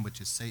dragon, which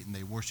is Satan.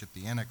 They worship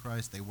the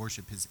Antichrist. They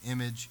worship his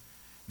image.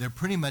 They're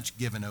pretty much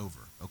given over,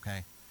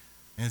 okay?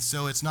 And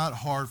so it's not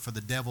hard for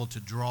the devil to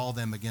draw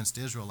them against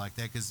Israel like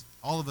that, because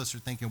all of us are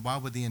thinking, why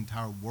would the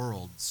entire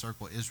world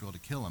circle Israel to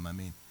kill him? I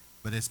mean,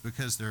 but it's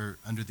because they're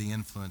under the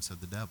influence of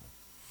the devil.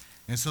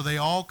 And so they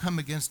all come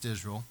against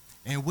Israel.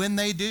 And when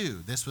they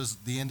do, this was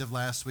the end of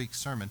last week's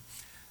sermon,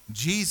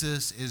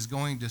 Jesus is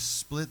going to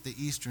split the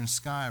eastern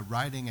sky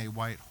riding a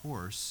white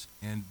horse,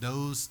 and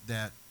those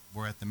that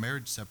were at the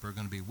marriage supper are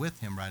going to be with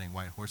him riding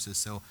white horses.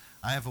 So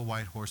I have a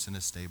white horse in a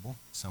stable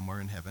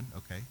somewhere in heaven,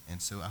 okay?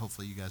 And so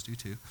hopefully you guys do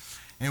too.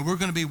 And we're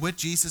going to be with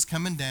Jesus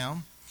coming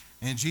down,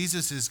 and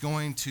Jesus is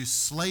going to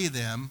slay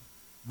them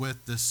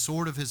with the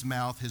sword of his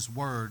mouth, his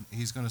word.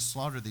 He's going to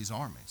slaughter these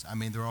armies. I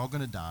mean, they're all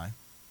going to die.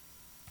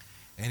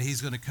 And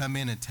he's going to come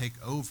in and take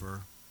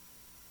over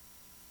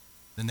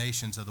the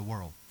nations of the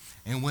world.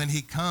 And when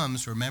he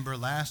comes, remember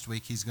last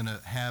week, he's going to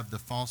have the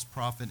false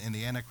prophet and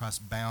the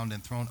Antichrist bound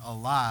and thrown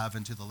alive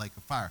into the lake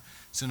of fire.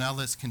 So now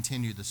let's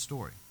continue the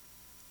story.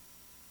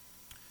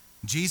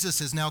 Jesus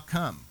has now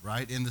come,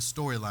 right, in the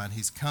storyline.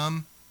 He's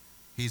come.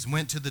 He's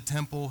went to the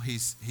temple.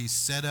 He's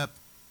set up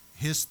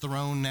his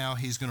throne now.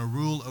 He's going to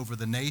rule over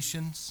the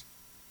nations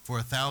for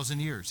 1,000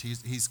 years.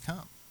 He's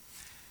come.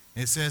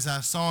 It says,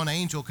 I saw an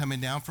angel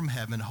coming down from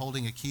heaven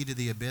holding a key to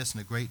the abyss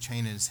and a great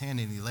chain in his hand,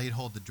 and he laid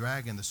hold of the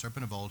dragon, the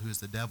serpent of old, who is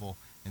the devil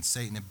and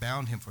Satan, and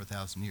bound him for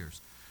 1,000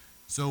 years.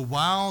 So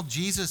while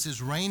Jesus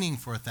is reigning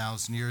for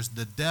 1,000 years,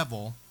 the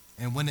devil,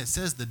 and when it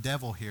says the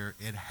devil here,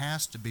 it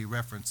has to be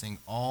referencing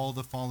all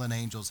the fallen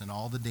angels and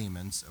all the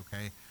demons,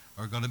 okay,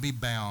 are going to be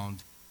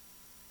bound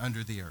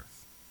under the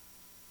earth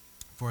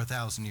for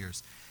 1,000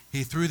 years.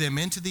 He threw them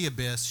into the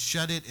abyss,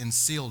 shut it, and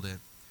sealed it,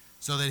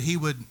 so that he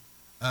would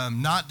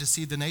not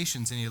deceive the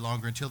nations any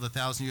longer until the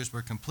 1,000 years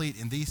were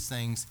complete. And these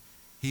things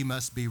he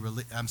must be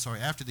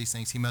after these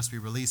things he must be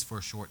released for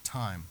a short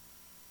time.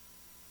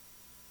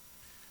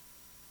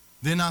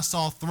 Then I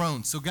saw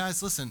thrones. So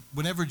guys, listen,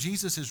 whenever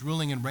Jesus is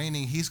ruling and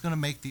reigning, he's going to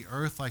make the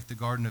earth like the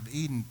Garden of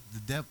Eden.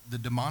 The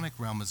demonic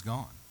realm is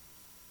gone.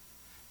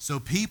 So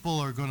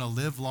people are going to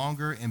live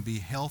longer and be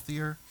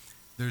healthier.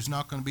 There's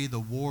not going to be the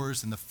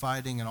wars and the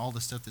fighting and all the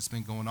stuff that's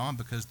been going on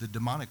because the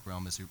demonic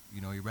realm is,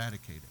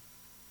 eradicated.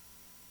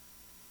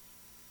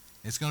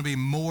 It's going to be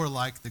more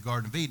like the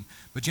Garden of Eden.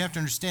 But you have to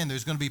understand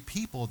there's going to be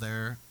people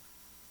there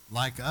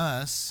like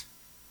us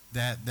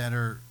that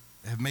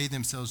have made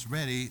themselves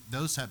ready,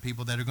 those type of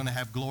people that are going to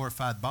have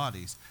glorified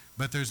bodies.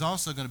 But there's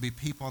also going to be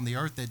people on the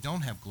earth that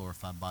don't have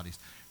glorified bodies.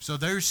 So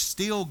they're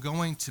still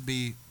going to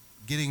be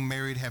getting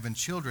married, having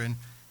children,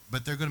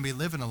 but they're going to be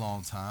living a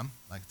long time,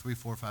 like 300,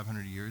 400,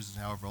 500 years is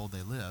however old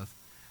they live.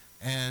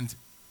 And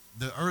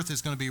the earth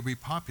is going to be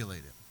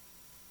repopulated.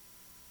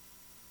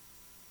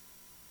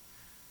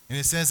 And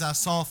it says, I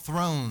saw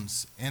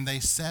thrones, and they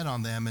sat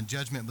on them, and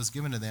judgment was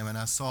given to them. And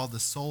I saw the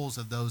souls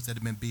of those that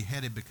had been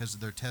beheaded because of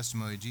their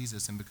testimony of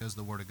Jesus and because of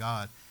the word of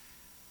God,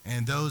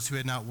 and those who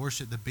had not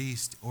worshipped the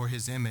beast or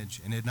his image,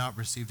 and had not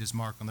received his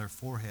mark on their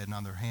forehead and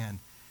on their hand.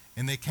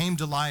 And they came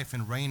to life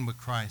and reigned with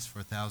Christ for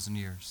 1,000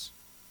 years.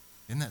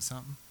 Isn't that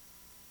something?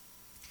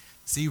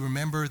 See,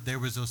 remember, there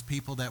was those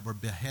people that were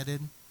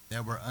beheaded,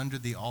 that were under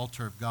the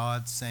altar of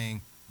God,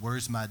 saying,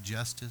 where's my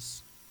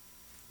justice?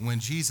 When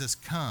Jesus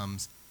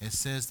comes, it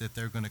says that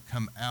they're going to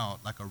come out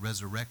like a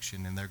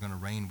resurrection and they're going to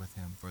reign with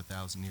him for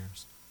 1,000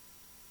 years.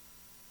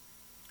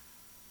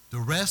 The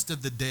rest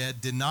of the dead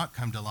did not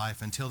come to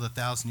life until the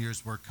 1,000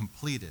 years were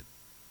completed,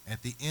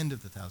 at the end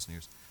of the 1,000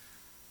 years.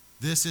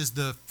 This is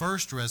the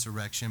first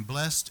resurrection.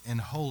 Blessed and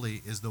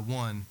holy is the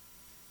one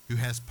who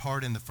has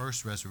part in the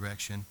first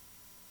resurrection.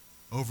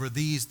 Over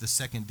these the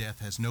second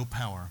death has no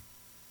power,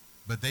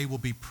 but they will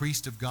be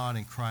priests of God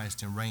in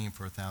Christ and reign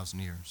for 1,000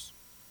 years.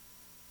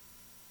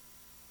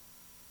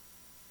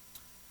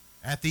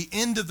 At the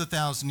end of the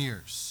 1,000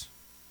 years.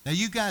 Now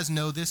you guys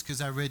know this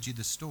because I read you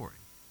the story.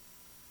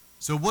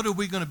 So what are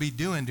we going to be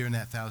doing during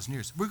that 1,000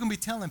 years? We're going to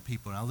be telling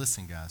people, now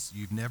listen guys,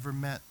 you've never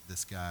met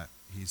this guy.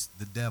 He's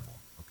the devil,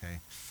 okay?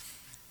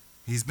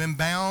 He's been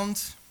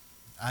bound.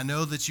 I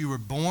know that you were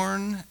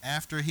born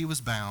after he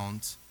was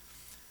bound.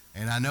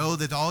 And I know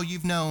that all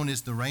you've known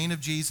is the reign of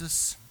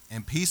Jesus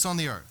and peace on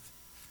the earth.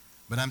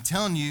 But I'm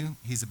telling you,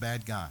 he's a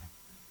bad guy.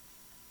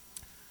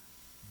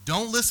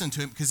 Don't listen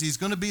to him because he's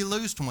going to be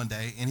loosed one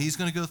day and he's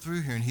going to go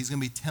through here and he's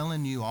going to be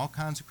telling you all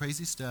kinds of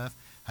crazy stuff,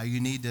 how you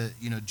need to,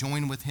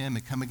 join with him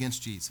and come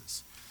against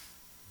Jesus.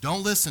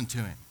 Don't listen to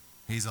him.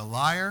 He's a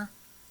liar,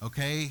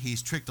 okay?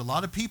 He's tricked a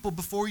lot of people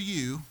before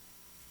you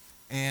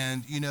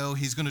and,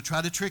 he's going to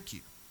try to trick you.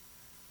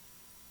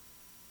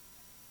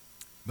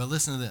 But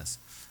listen to this.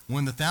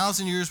 When the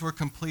 1,000 years were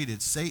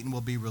completed, Satan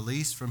will be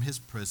released from his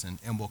prison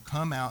and will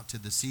come out to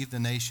deceive the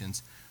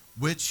nations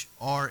which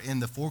are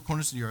in the four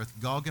corners of the earth,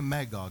 Gog and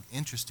Magog.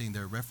 Interesting,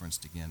 they're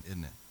referenced again,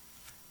 isn't it?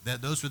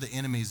 That those were the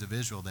enemies of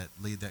Israel that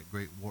lead that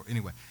great war.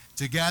 Anyway,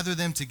 to gather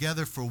them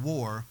together for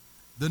war,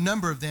 the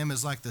number of them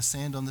is like the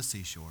sand on the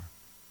seashore.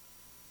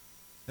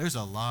 There's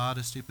a lot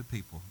of stupid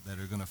people that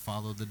are going to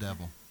follow the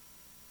devil.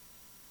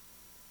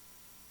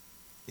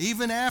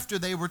 Even after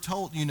they were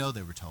told, they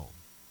were told.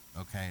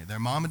 Okay, their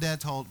mom and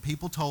dad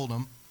people told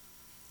them,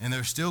 and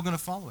they're still going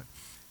to follow it.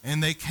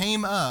 And they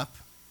came up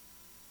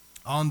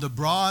on the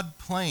broad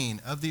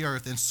plain of the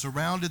earth and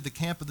surrounded the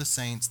camp of the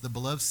saints, the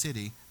beloved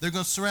city. They're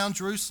going to surround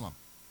Jerusalem.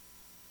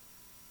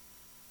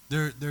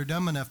 They're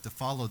dumb enough to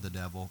follow the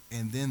devil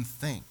and then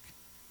think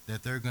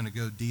that they're going to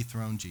go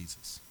dethrone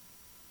Jesus.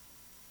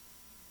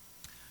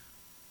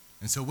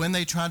 And so when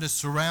they tried to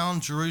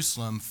surround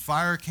Jerusalem,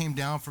 fire came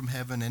down from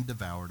heaven and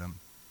devoured them.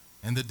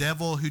 And the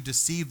devil who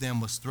deceived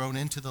them was thrown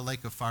into the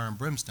lake of fire and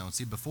brimstone.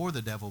 See, before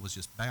the devil was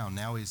just bound,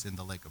 now he's in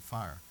the lake of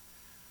fire,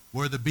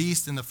 where the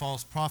beast and the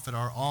false prophet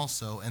are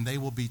also, and they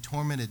will be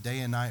tormented day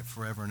and night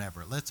forever and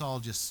ever. Let's all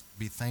just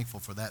be thankful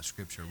for that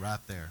scripture right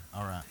there.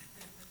 All right.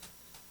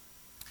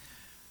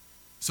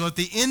 So at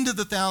the end of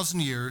the 1,000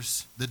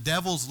 years, the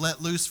devil's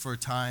let loose for a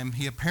time.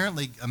 He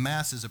apparently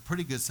amasses a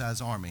pretty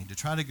good-sized army to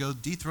try to go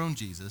dethrone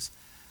Jesus.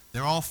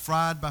 They're all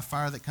fried by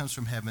fire that comes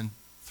from heaven,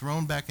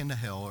 thrown back into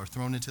hell, or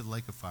thrown into the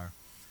lake of fire.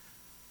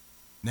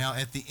 Now,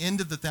 at the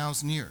end of the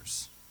 1,000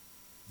 years,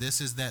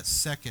 this is that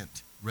second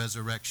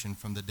resurrection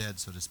from the dead,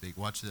 so to speak.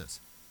 Watch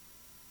this.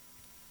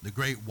 The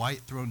great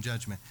white throne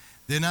judgment.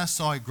 Then I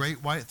saw a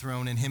great white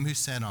throne and him who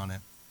sat on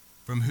it,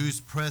 from whose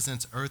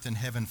presence earth and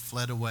heaven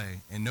fled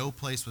away, and no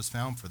place was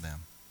found for them.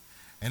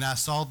 And I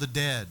saw the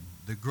dead,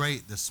 the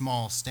great, the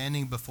small,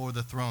 standing before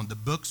the throne. The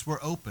books were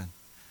open.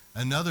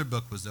 Another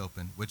book was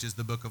open, which is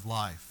the book of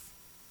life.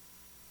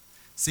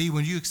 See,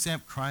 when you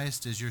accept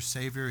Christ as your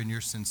Savior and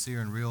you're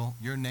sincere and real,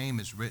 your name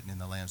is written in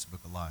the Lamb's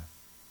Book of Life.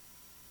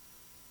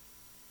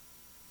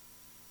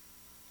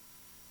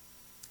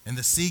 And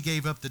the sea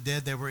gave up the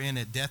dead that were in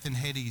it. Death and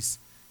Hades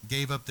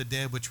gave up the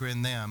dead which were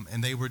in them,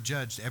 and they were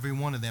judged, every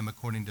one of them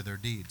according to their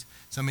deeds.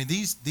 So, I mean,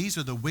 these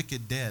are the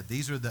wicked dead.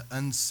 These are the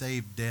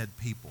unsaved dead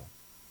people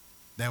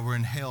that were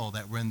in hell,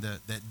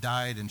 that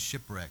died in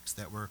shipwrecks,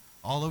 that were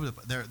all over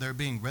they're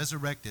being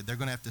resurrected. They're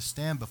going to have to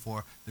stand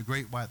before the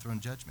great white throne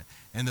judgment.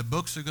 And the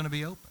books are going to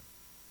be open.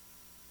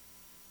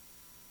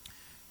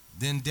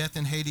 Then death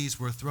and Hades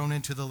were thrown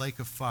into the lake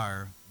of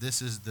fire.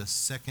 This is the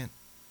second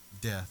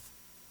death,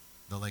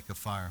 the lake of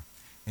fire.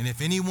 And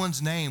if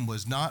anyone's name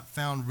was not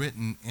found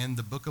written in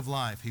the book of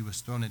life, he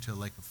was thrown into a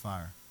lake of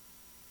fire.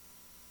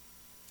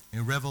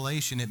 In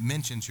Revelation, it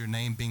mentions your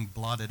name being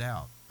blotted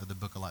out of the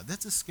book of life.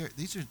 That's a scary.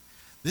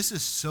 This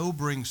is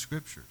sobering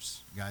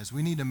scriptures, guys.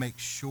 We need to make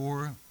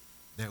sure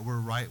that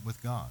we're right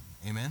with God.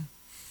 Amen?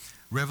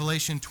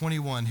 Revelation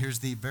 21, here's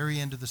the very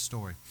end of the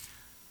story.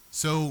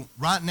 So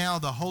right now,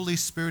 the Holy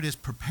Spirit is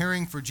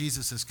preparing for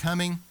Jesus'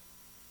 coming.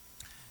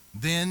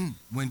 Then,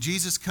 when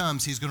Jesus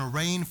comes, he's going to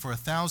reign for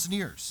 1,000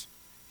 years.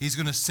 He's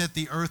going to set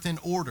the earth in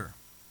order.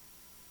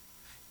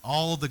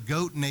 All the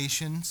goat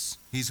nations,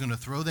 he's going to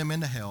throw them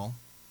into hell.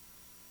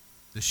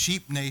 The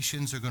sheep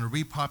nations are going to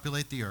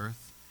repopulate the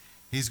earth.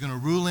 He's going to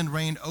rule and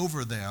reign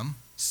over them.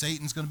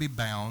 Satan's going to be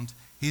bound.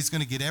 He's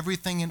going to get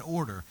everything in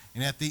order.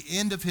 And at the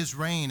end of his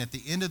reign, at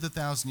the end of the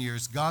 1,000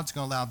 years, God's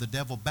going to allow the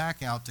devil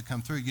back out to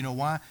come through. You know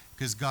why?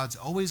 Because God's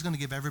always going to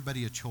give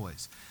everybody a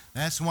choice.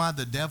 That's why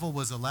the devil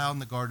was allowed in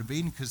the Garden of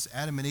Eden, because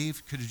Adam and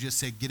Eve could have just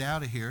said, "Get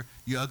out of here,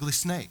 you ugly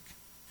snake."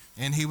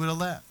 And he would have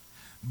left.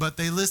 But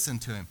they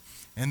listened to him.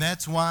 And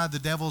that's why the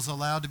devil's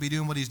allowed to be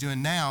doing what he's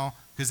doing now,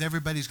 because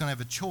everybody's going to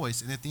have a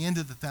choice. And at the end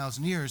of the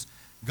 1,000 years,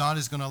 God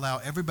is going to allow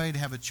everybody to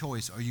have a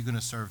choice. Are you going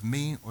to serve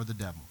me or the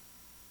devil?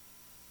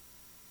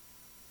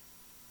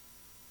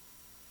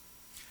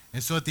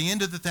 And so at the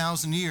end of the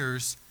 1,000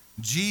 years,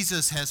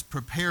 Jesus has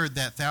prepared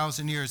that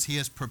 1,000 years. He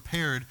has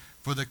prepared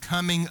for the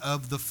coming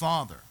of the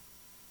Father.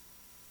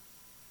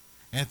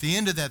 And at the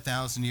end of that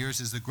 1,000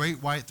 years is the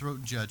great white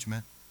throne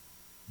judgment,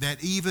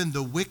 that even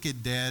the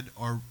wicked dead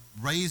are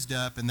raised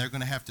up, and they're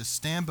going to have to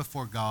stand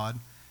before God,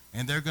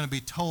 and they're going to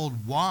be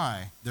told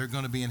why they're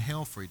going to be in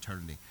hell for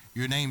eternity.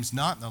 Your name's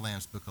not in the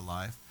Lamb's Book of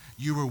Life.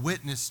 You were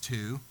witnessed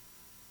to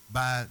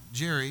by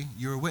Jerry.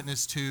 You were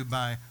witnessed to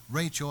by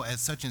Rachel at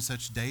such and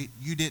such date.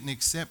 You didn't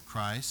accept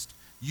Christ.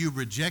 You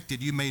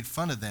rejected. You made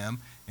fun of them.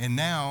 And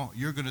now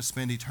you're going to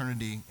spend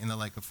eternity in the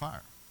lake of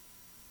fire.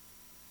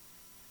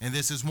 And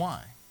this is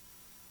why.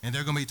 And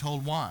they're going to be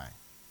told why.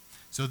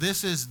 So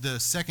this is the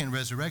second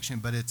resurrection,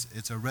 but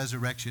it's a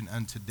resurrection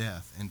unto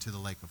death into the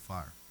lake of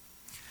fire.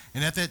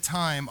 And at that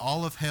time,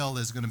 all of hell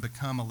is going to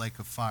become a lake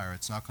of fire.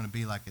 It's not going to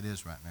be like it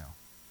is right now.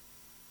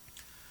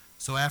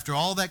 So after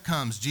all that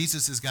comes,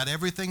 Jesus has got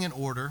everything in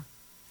order.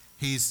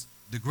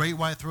 The great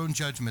white throne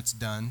judgment's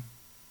done.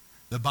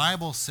 The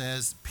Bible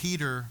says,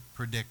 Peter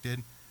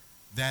predicted,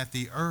 that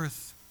the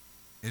earth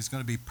is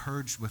going to be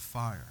purged with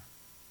fire.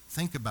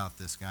 Think about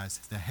this, guys.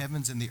 The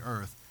heavens and the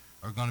earth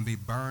are going to be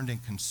burned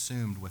and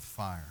consumed with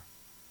fire.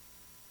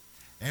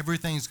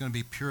 Everything's going to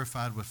be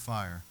purified with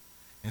fire.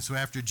 And so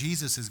after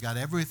Jesus has got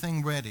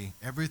everything ready,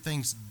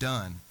 everything's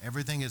done,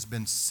 everything has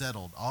been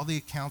settled, all the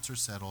accounts are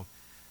settled,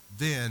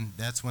 then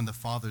that's when the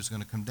Father's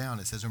going to come down.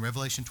 It says in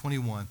Revelation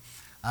 21,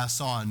 I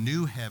saw a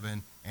new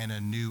heaven and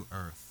a new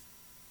earth.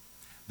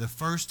 The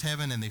first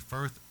heaven and the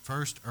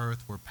first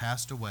earth were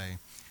passed away,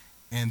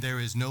 and there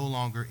is no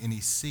longer any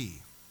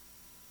sea.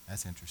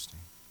 That's interesting.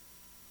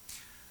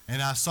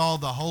 And I saw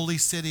the holy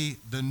city,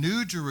 the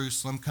new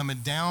Jerusalem,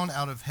 coming down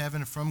out of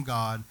heaven from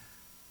God,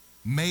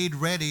 made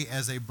ready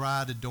as a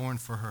bride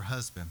adorned for her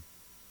husband.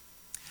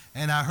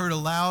 And I heard a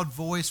loud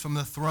voice from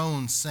the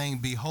throne saying,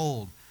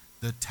 Behold,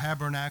 the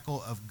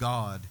tabernacle of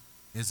God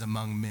is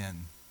among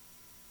men.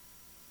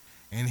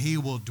 And he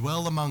will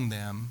dwell among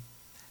them,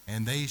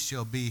 and they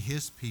shall be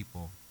his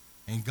people,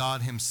 and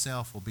God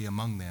himself will be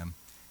among them.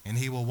 And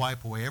he will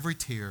wipe away every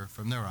tear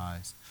from their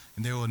eyes,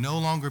 and there will no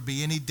longer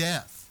be any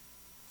death.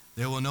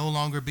 There will no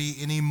longer be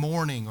any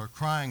mourning or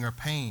crying or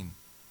pain.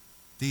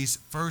 These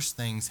first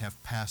things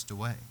have passed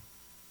away.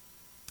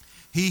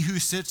 He who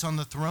sits on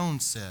the throne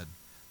said,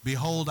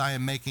 Behold, I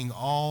am making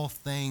all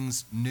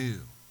things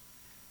new.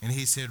 And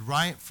he said,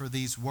 Write, for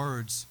these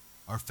words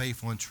are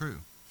faithful and true.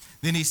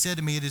 Then he said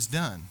to me, It is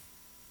done.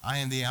 I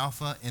am the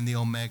Alpha and the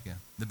Omega,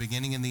 the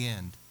beginning and the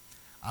end.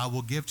 I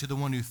will give to the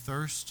one who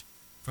thirsts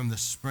from the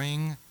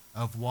spring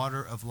of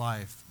water of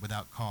life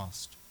without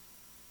cost.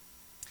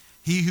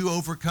 He who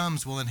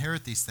overcomes will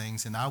inherit these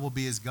things, and I will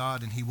be his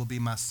God, and he will be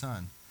my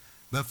son.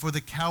 But for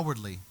the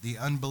cowardly, the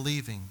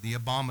unbelieving, the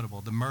abominable,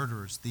 the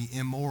murderers, the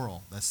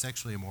immoral, that's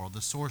sexually immoral,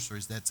 the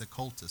sorcerers, that's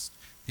occultists,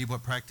 people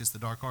that practice the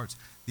dark arts,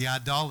 the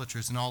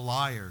idolaters and all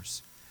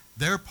liars,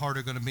 their part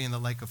are going to be in the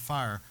lake of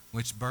fire,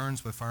 which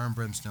burns with fire and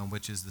brimstone,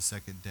 which is the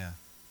second death.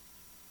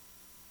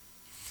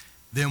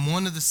 Then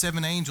one of the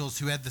seven angels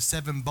who had the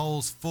seven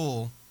bowls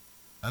full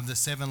of the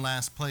 7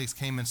 last plagues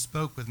came and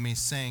spoke with me,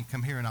 saying,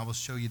 Come here, and I will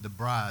show you the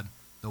bride,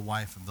 the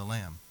wife of the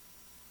Lamb.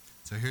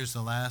 So here's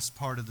the last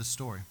part of the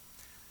story.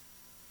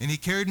 And he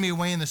carried me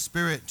away in the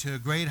Spirit to a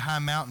great high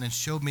mountain and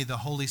showed me the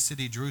holy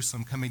city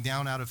Jerusalem coming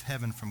down out of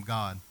heaven from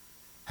God,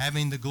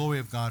 having the glory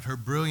of God. Her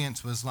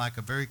brilliance was like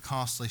a very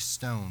costly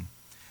stone,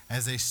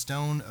 as a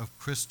stone of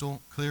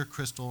crystal, clear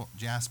crystal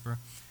jasper.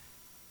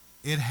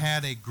 It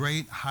had a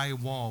great high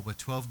wall with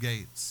 12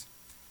 gates,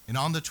 and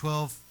on the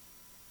 12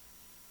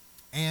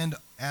 and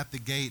at the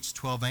gates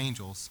 12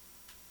 angels,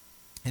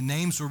 and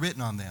names were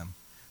written on them,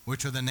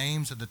 which are the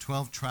names of the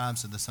 12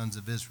 tribes of the sons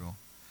of Israel.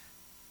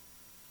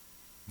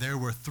 There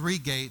were 3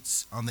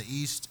 gates on the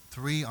east,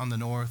 3 on the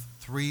north,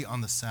 3 on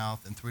the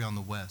south, and 3 on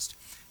the west.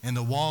 And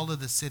the wall of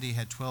the city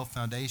had 12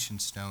 foundation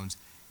stones,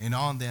 and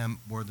on them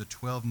were the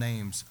 12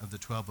 names of the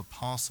 12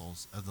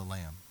 apostles of the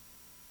Lamb.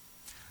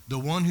 The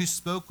one who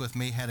spoke with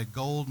me had a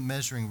gold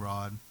measuring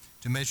rod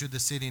to measure the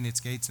city and its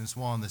gates and its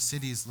wall, and the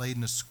city is laid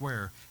in a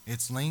square.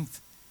 Its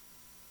length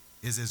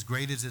is as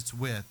great as its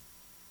width.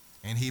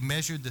 And he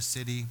measured the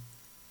city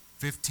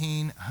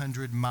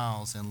 1,500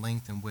 miles in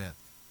length and width.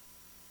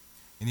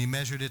 And he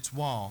measured its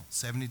wall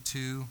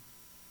 72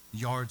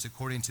 yards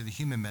according to the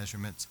human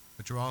measurements,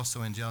 which are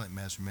also angelic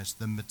measurements.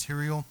 The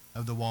material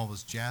of the wall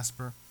was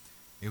jasper.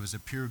 It was a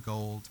pure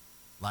gold,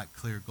 like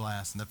clear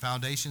glass. And the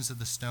foundations of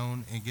the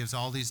stone, and it gives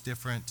all these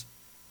different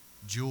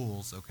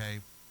jewels,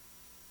 okay?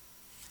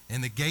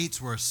 And the gates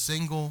were a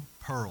single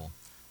pearl.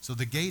 So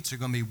the gates are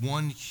going to be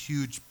one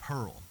huge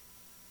pearl.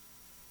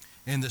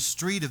 And the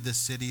street of this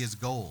city is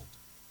gold.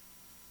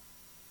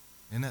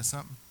 Isn't that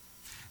something?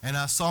 And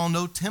I saw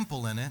no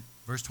temple in it.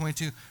 Verse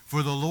 22,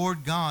 for the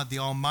Lord God, the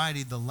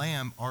Almighty, the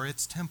Lamb, are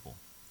its temple.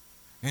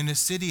 And the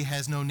city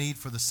has no need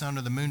for the sun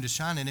or the moon to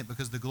shine in it,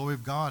 because the glory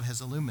of God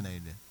has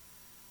illuminated it.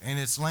 And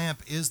its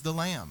lamp is the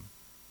Lamb.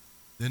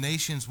 The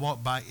nations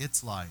walk by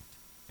its light,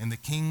 and the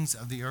kings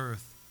of the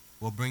earth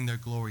will bring their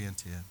glory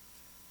into it.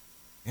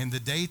 In the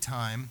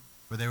daytime,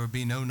 for there will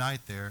be no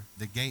night there,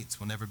 the gates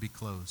will never be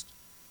closed.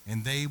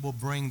 And they will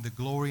bring the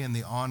glory and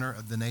the honor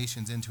of the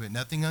nations into it.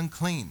 Nothing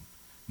unclean,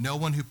 no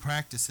one who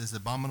practices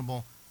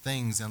abominable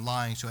things and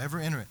lying shall ever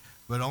enter it,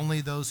 but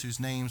only those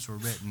whose names were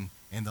written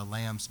in the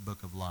Lamb's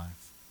book of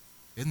life.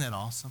 Isn't that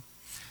awesome?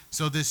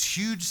 So this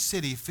huge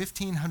city,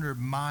 1,500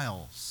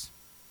 miles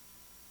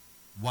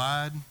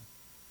wide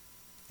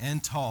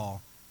and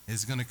tall,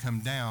 is going to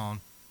come down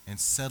and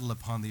settle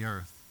upon the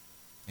earth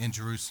in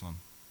Jerusalem.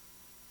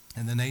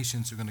 And the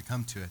nations are going to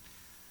come to it.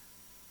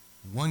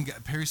 One guy,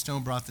 Perry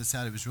Stone, brought this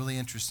out. It was really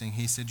interesting.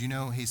 He said,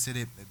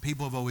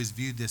 people have always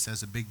viewed this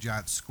as a big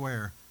giant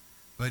square,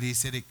 but he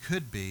said it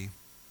could be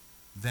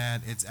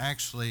that it's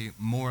actually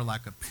more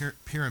like a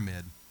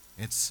pyramid.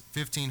 It's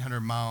 1,500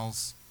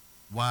 miles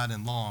wide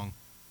and long,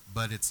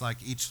 but it's like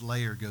each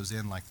layer goes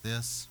in like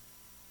this,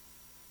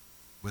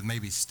 with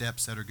maybe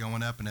steps that are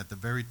going up, and at the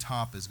very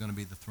top is going to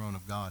be the throne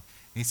of God.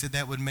 And he said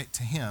that would make,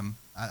 to him,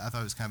 I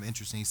thought it was kind of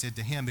interesting, he said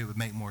to him it would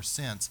make more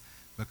sense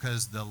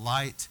because the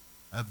light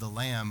of the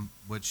Lamb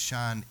would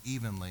shine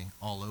evenly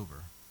all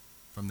over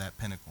from that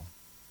pinnacle.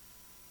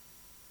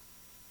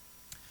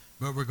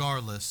 But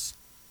regardless,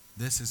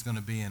 this is going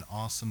to be an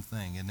awesome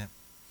thing, isn't it?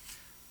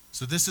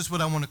 So this is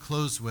what I want to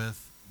close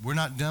with. We're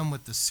not done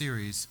with the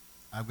series.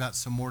 I've got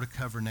some more to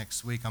cover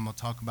next week. I'm going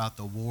to talk about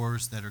the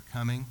wars that are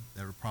coming,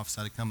 that are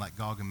prophesied to come, like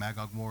Gog and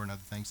Magog war and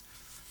other things.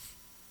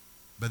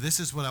 But this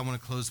is what I want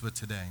to close with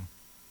today.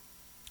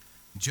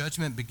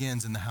 Judgment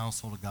begins in the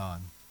household of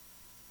God.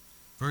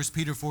 1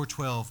 Peter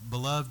 4:12,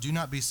 Beloved, do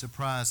not be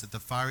surprised at the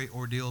fiery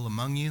ordeal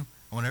among you.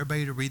 I want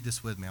everybody to read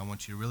this with me. I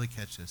want you to really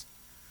catch this.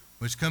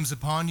 Which comes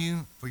upon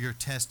you for your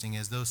testing,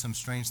 as though some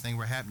strange thing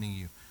were happening to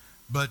you.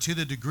 But to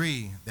the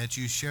degree that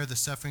you share the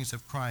sufferings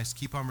of Christ,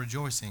 keep on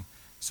rejoicing,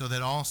 so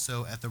that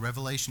also at the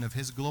revelation of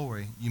his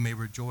glory you may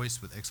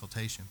rejoice with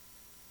exultation.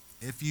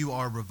 If you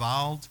are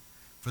reviled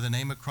for the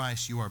name of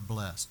Christ, you are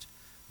blessed,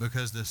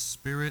 because the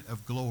Spirit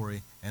of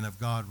glory and of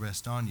God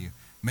rests on you.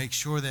 Make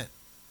sure that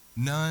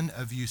none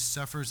of you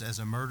suffers as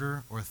a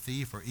murderer or a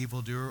thief or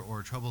evildoer or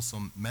a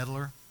troublesome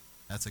meddler.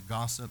 That's a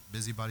gossip,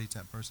 busybody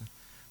type person.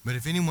 But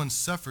if anyone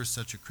suffers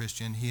such a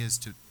Christian, he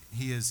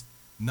is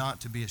not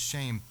to be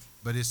ashamed,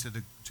 but is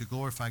to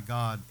glorify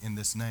God in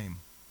this name.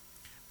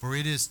 For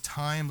it is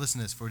time, listen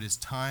to this, for it is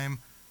time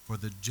for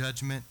the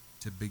judgment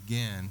to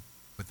begin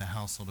with the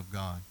household of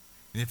God.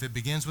 And if it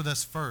begins with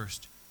us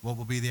first, what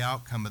will be the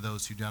outcome of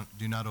those who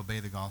do not obey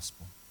the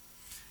gospel?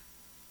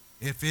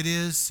 If it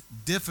is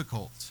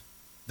difficult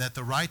that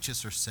the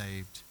righteous are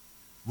saved,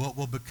 what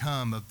will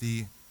become of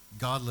the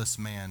godless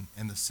man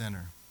and the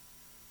sinner?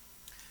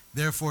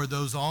 Therefore,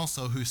 those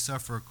also who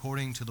suffer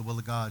according to the will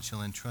of God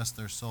shall entrust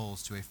their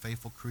souls to a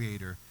faithful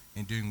Creator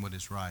in doing what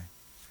is right.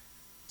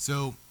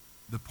 So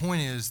the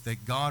point is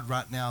that God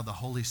right now, the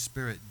Holy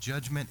Spirit,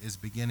 judgment is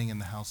beginning in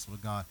the household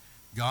of God.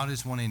 God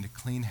is wanting to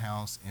clean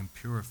house and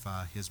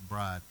purify his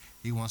bride.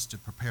 He wants to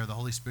prepare, the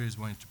Holy Spirit is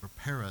wanting to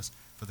prepare us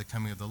for the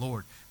coming of the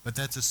Lord. But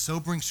that's a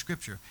sobering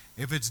scripture.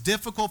 If it's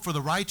difficult for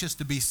the righteous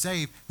to be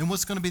saved, then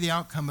what's going to be the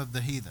outcome of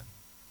the heathen?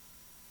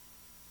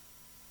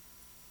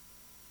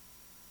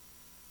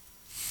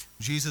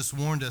 Jesus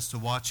warned us to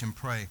watch and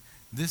pray.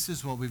 This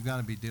is what we've got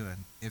to be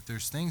doing. If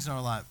there's things in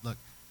our life, look,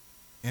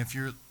 if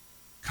you're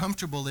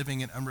comfortable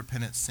living in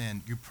unrepentant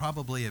sin, you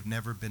probably have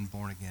never been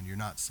born again. You're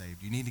not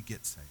saved. You need to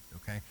get saved,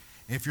 okay?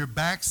 If you're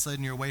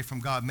backslidden, you're away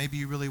from God, maybe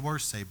you really were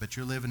saved, but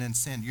you're living in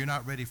sin. You're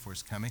not ready for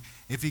his coming.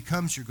 If he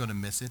comes, you're going to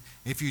miss it.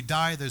 If you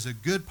die, there's a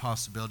good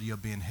possibility you'll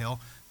be in hell.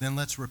 Then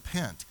let's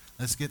repent.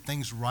 Let's get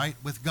things right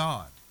with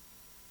God.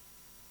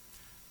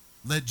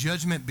 Let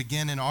judgment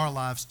begin in our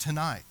lives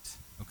tonight,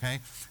 okay?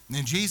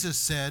 And Jesus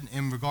said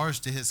in regards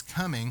to his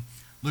coming,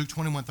 Luke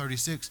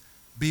 21:36,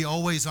 be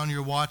always on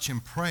your watch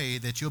and pray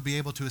that you'll be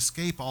able to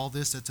escape all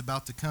this that's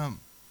about to come,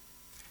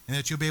 and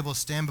that you'll be able to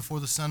stand before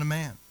the Son of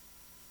Man.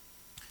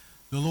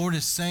 The Lord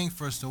is saying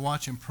for us to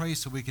watch and pray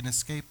so we can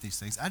escape these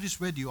things. I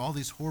just read to you all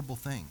these horrible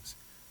things,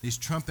 these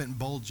trumpet and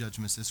bowl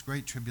judgments, this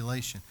great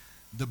tribulation.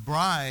 The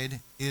bride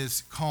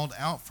is called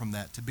out from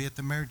that to be at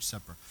the marriage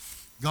supper.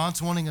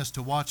 God's wanting us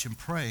to watch and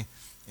pray.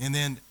 And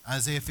then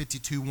Isaiah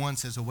 52:1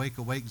 says, awake,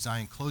 awake,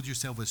 Zion, clothe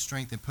yourself with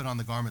strength and put on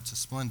the garments of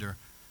splendor.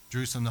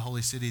 Jerusalem, the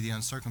holy city, the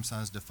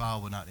uncircumcised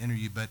defiled will not enter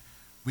you. But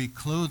we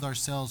clothe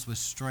ourselves with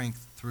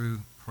strength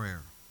through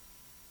prayer.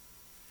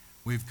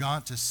 We've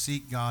got to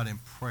seek God in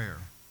prayer.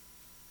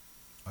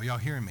 Are y'all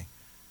hearing me?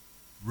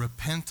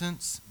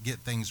 Repentance, get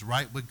things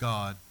right with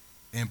God,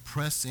 and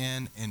press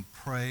in and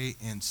pray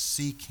and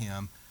seek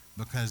him,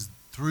 because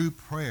through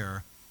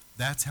prayer,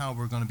 that's how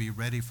we're going to be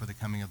ready for the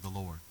coming of the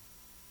Lord.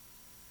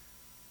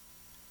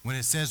 When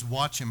it says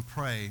watch and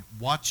pray,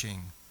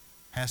 watching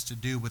has to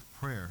do with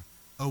prayer.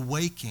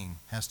 Awaking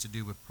has to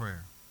do with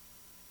prayer.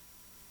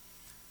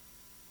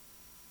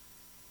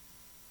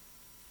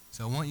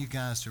 So I want you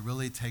guys to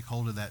really take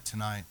hold of that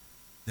tonight,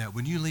 that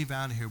when you leave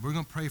out of here, we're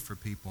going to pray for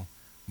people,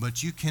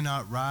 but you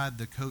cannot ride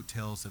the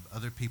coattails of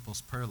other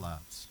people's prayer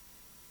lives.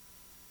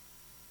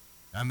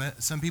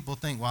 Some people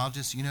think, well, I'll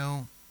just,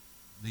 the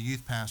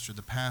youth pastor,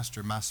 the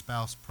pastor, my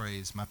spouse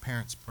prays, my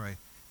parents pray.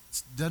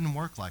 It doesn't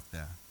work like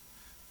that.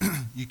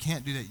 You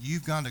can't do that.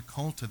 You've got to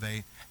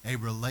cultivate a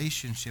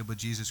relationship with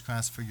Jesus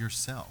Christ for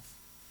yourself.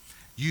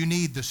 You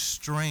need the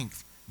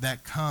strength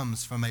that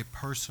comes from a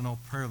personal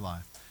prayer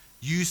life.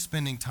 You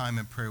spending time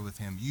in prayer with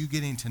him, you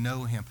getting to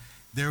know him.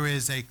 There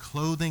is a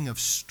clothing of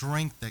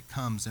strength that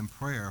comes in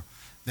prayer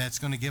that's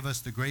going to give us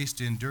the grace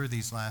to endure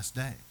these last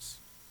days.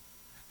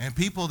 And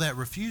people that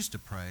refuse to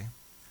pray,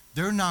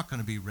 they're not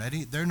going to be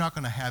ready. They're not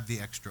going to have the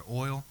extra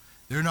oil.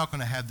 They're not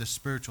going to have the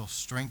spiritual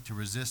strength to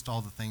resist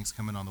all the things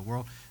coming on the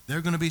world.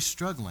 They're going to be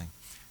struggling.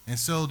 And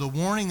so the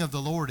warning of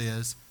the Lord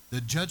is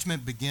the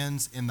judgment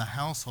begins in the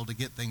household to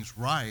get things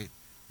right,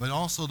 but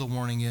also the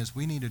warning is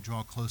we need to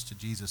draw close to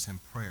Jesus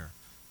in prayer.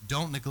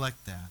 Don't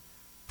neglect that.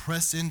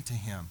 Press into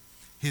him.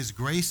 His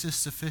grace is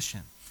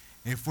sufficient.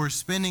 If we're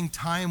spending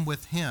time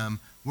with him,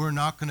 we're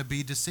not going to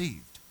be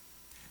deceived.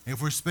 If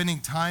we're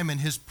spending time in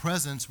his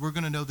presence, we're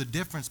going to know the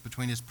difference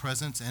between his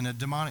presence and a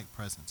demonic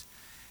presence.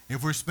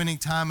 If we're spending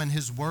time in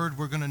his word,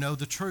 we're going to know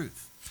the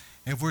truth.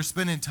 If we're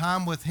spending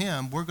time with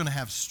him, we're going to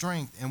have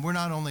strength, and we're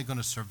not only going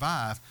to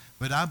survive,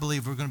 but I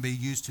believe we're going to be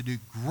used to do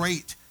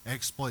great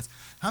exploits.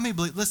 How many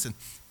believe, listen,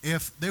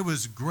 if there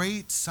was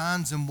great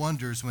signs and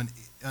wonders when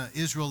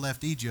Israel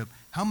left Egypt,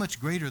 how much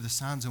greater the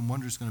signs and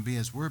wonders going to be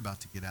as we're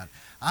about to get out?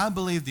 I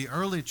believe the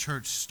early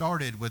church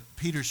started with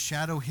Peter's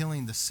shadow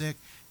healing the sick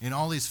and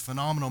all these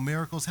phenomenal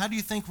miracles. How do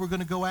you think we're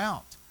going to go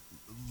out?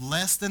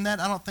 Less than that?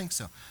 I don't think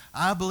so.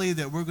 I believe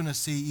that we're going to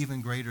see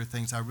even greater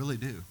things. I really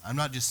do. I'm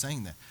not just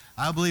saying that.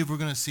 I believe we're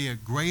going to see a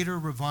greater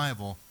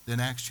revival than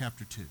Acts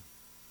chapter 2.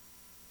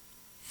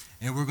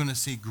 And we're going to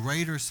see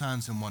greater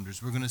signs and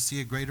wonders. We're going to see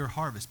a greater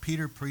harvest.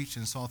 Peter preached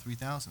and saw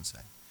 3,000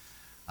 saved.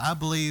 I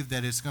believe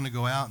that it's going to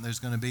go out and there's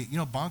going to be,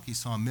 Bonnke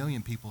saw 1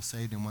 million people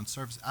saved in one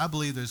service. I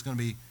believe there's going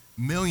to be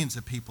millions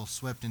of people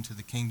swept into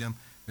the kingdom.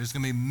 There's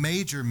going to be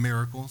major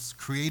miracles,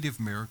 creative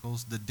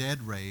miracles, the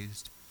dead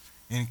raised,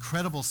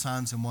 incredible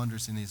signs and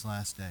wonders in these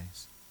last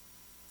days.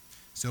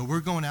 So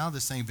we're going out of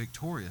this thing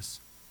victorious.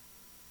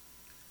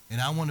 And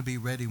I want to be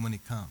ready when he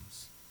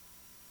comes.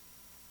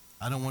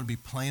 I don't want to be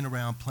playing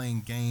around,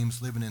 playing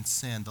games, living in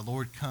sin. The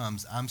Lord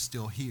comes, I'm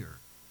still here.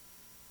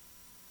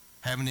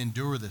 Having to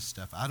endure this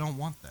stuff. I don't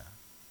want that.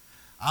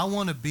 I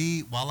want to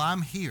be, while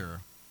I'm here,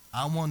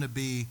 I want to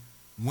be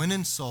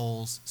winning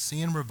souls,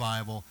 seeing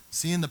revival,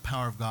 seeing the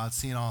power of God,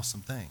 seeing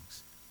awesome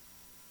things.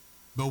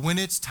 But when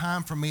it's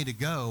time for me to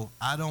go,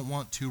 I don't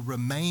want to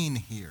remain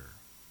here.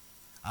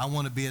 I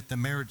want to be at the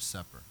marriage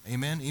supper.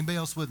 Amen? Anybody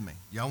else with me?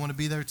 Y'all want to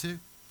be there too?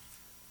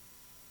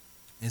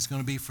 It's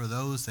going to be for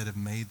those that have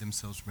made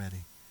themselves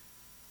ready.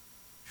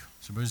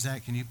 So, Brother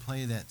Zach, can you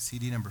play that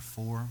CD number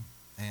 4?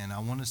 And I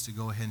want us to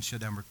go ahead and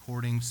shut down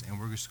recordings, and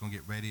we're just going to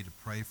get ready to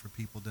pray for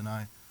people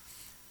tonight.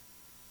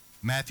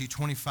 Matthew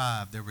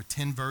 25, there were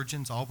 10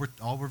 virgins. All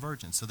were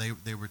virgins. So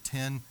they were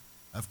 10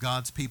 of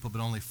God's people, but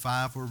only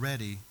 5 were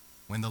ready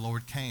when the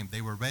Lord came.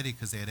 They were ready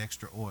because they had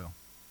extra oil.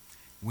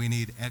 We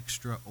need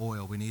extra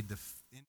oil. We need the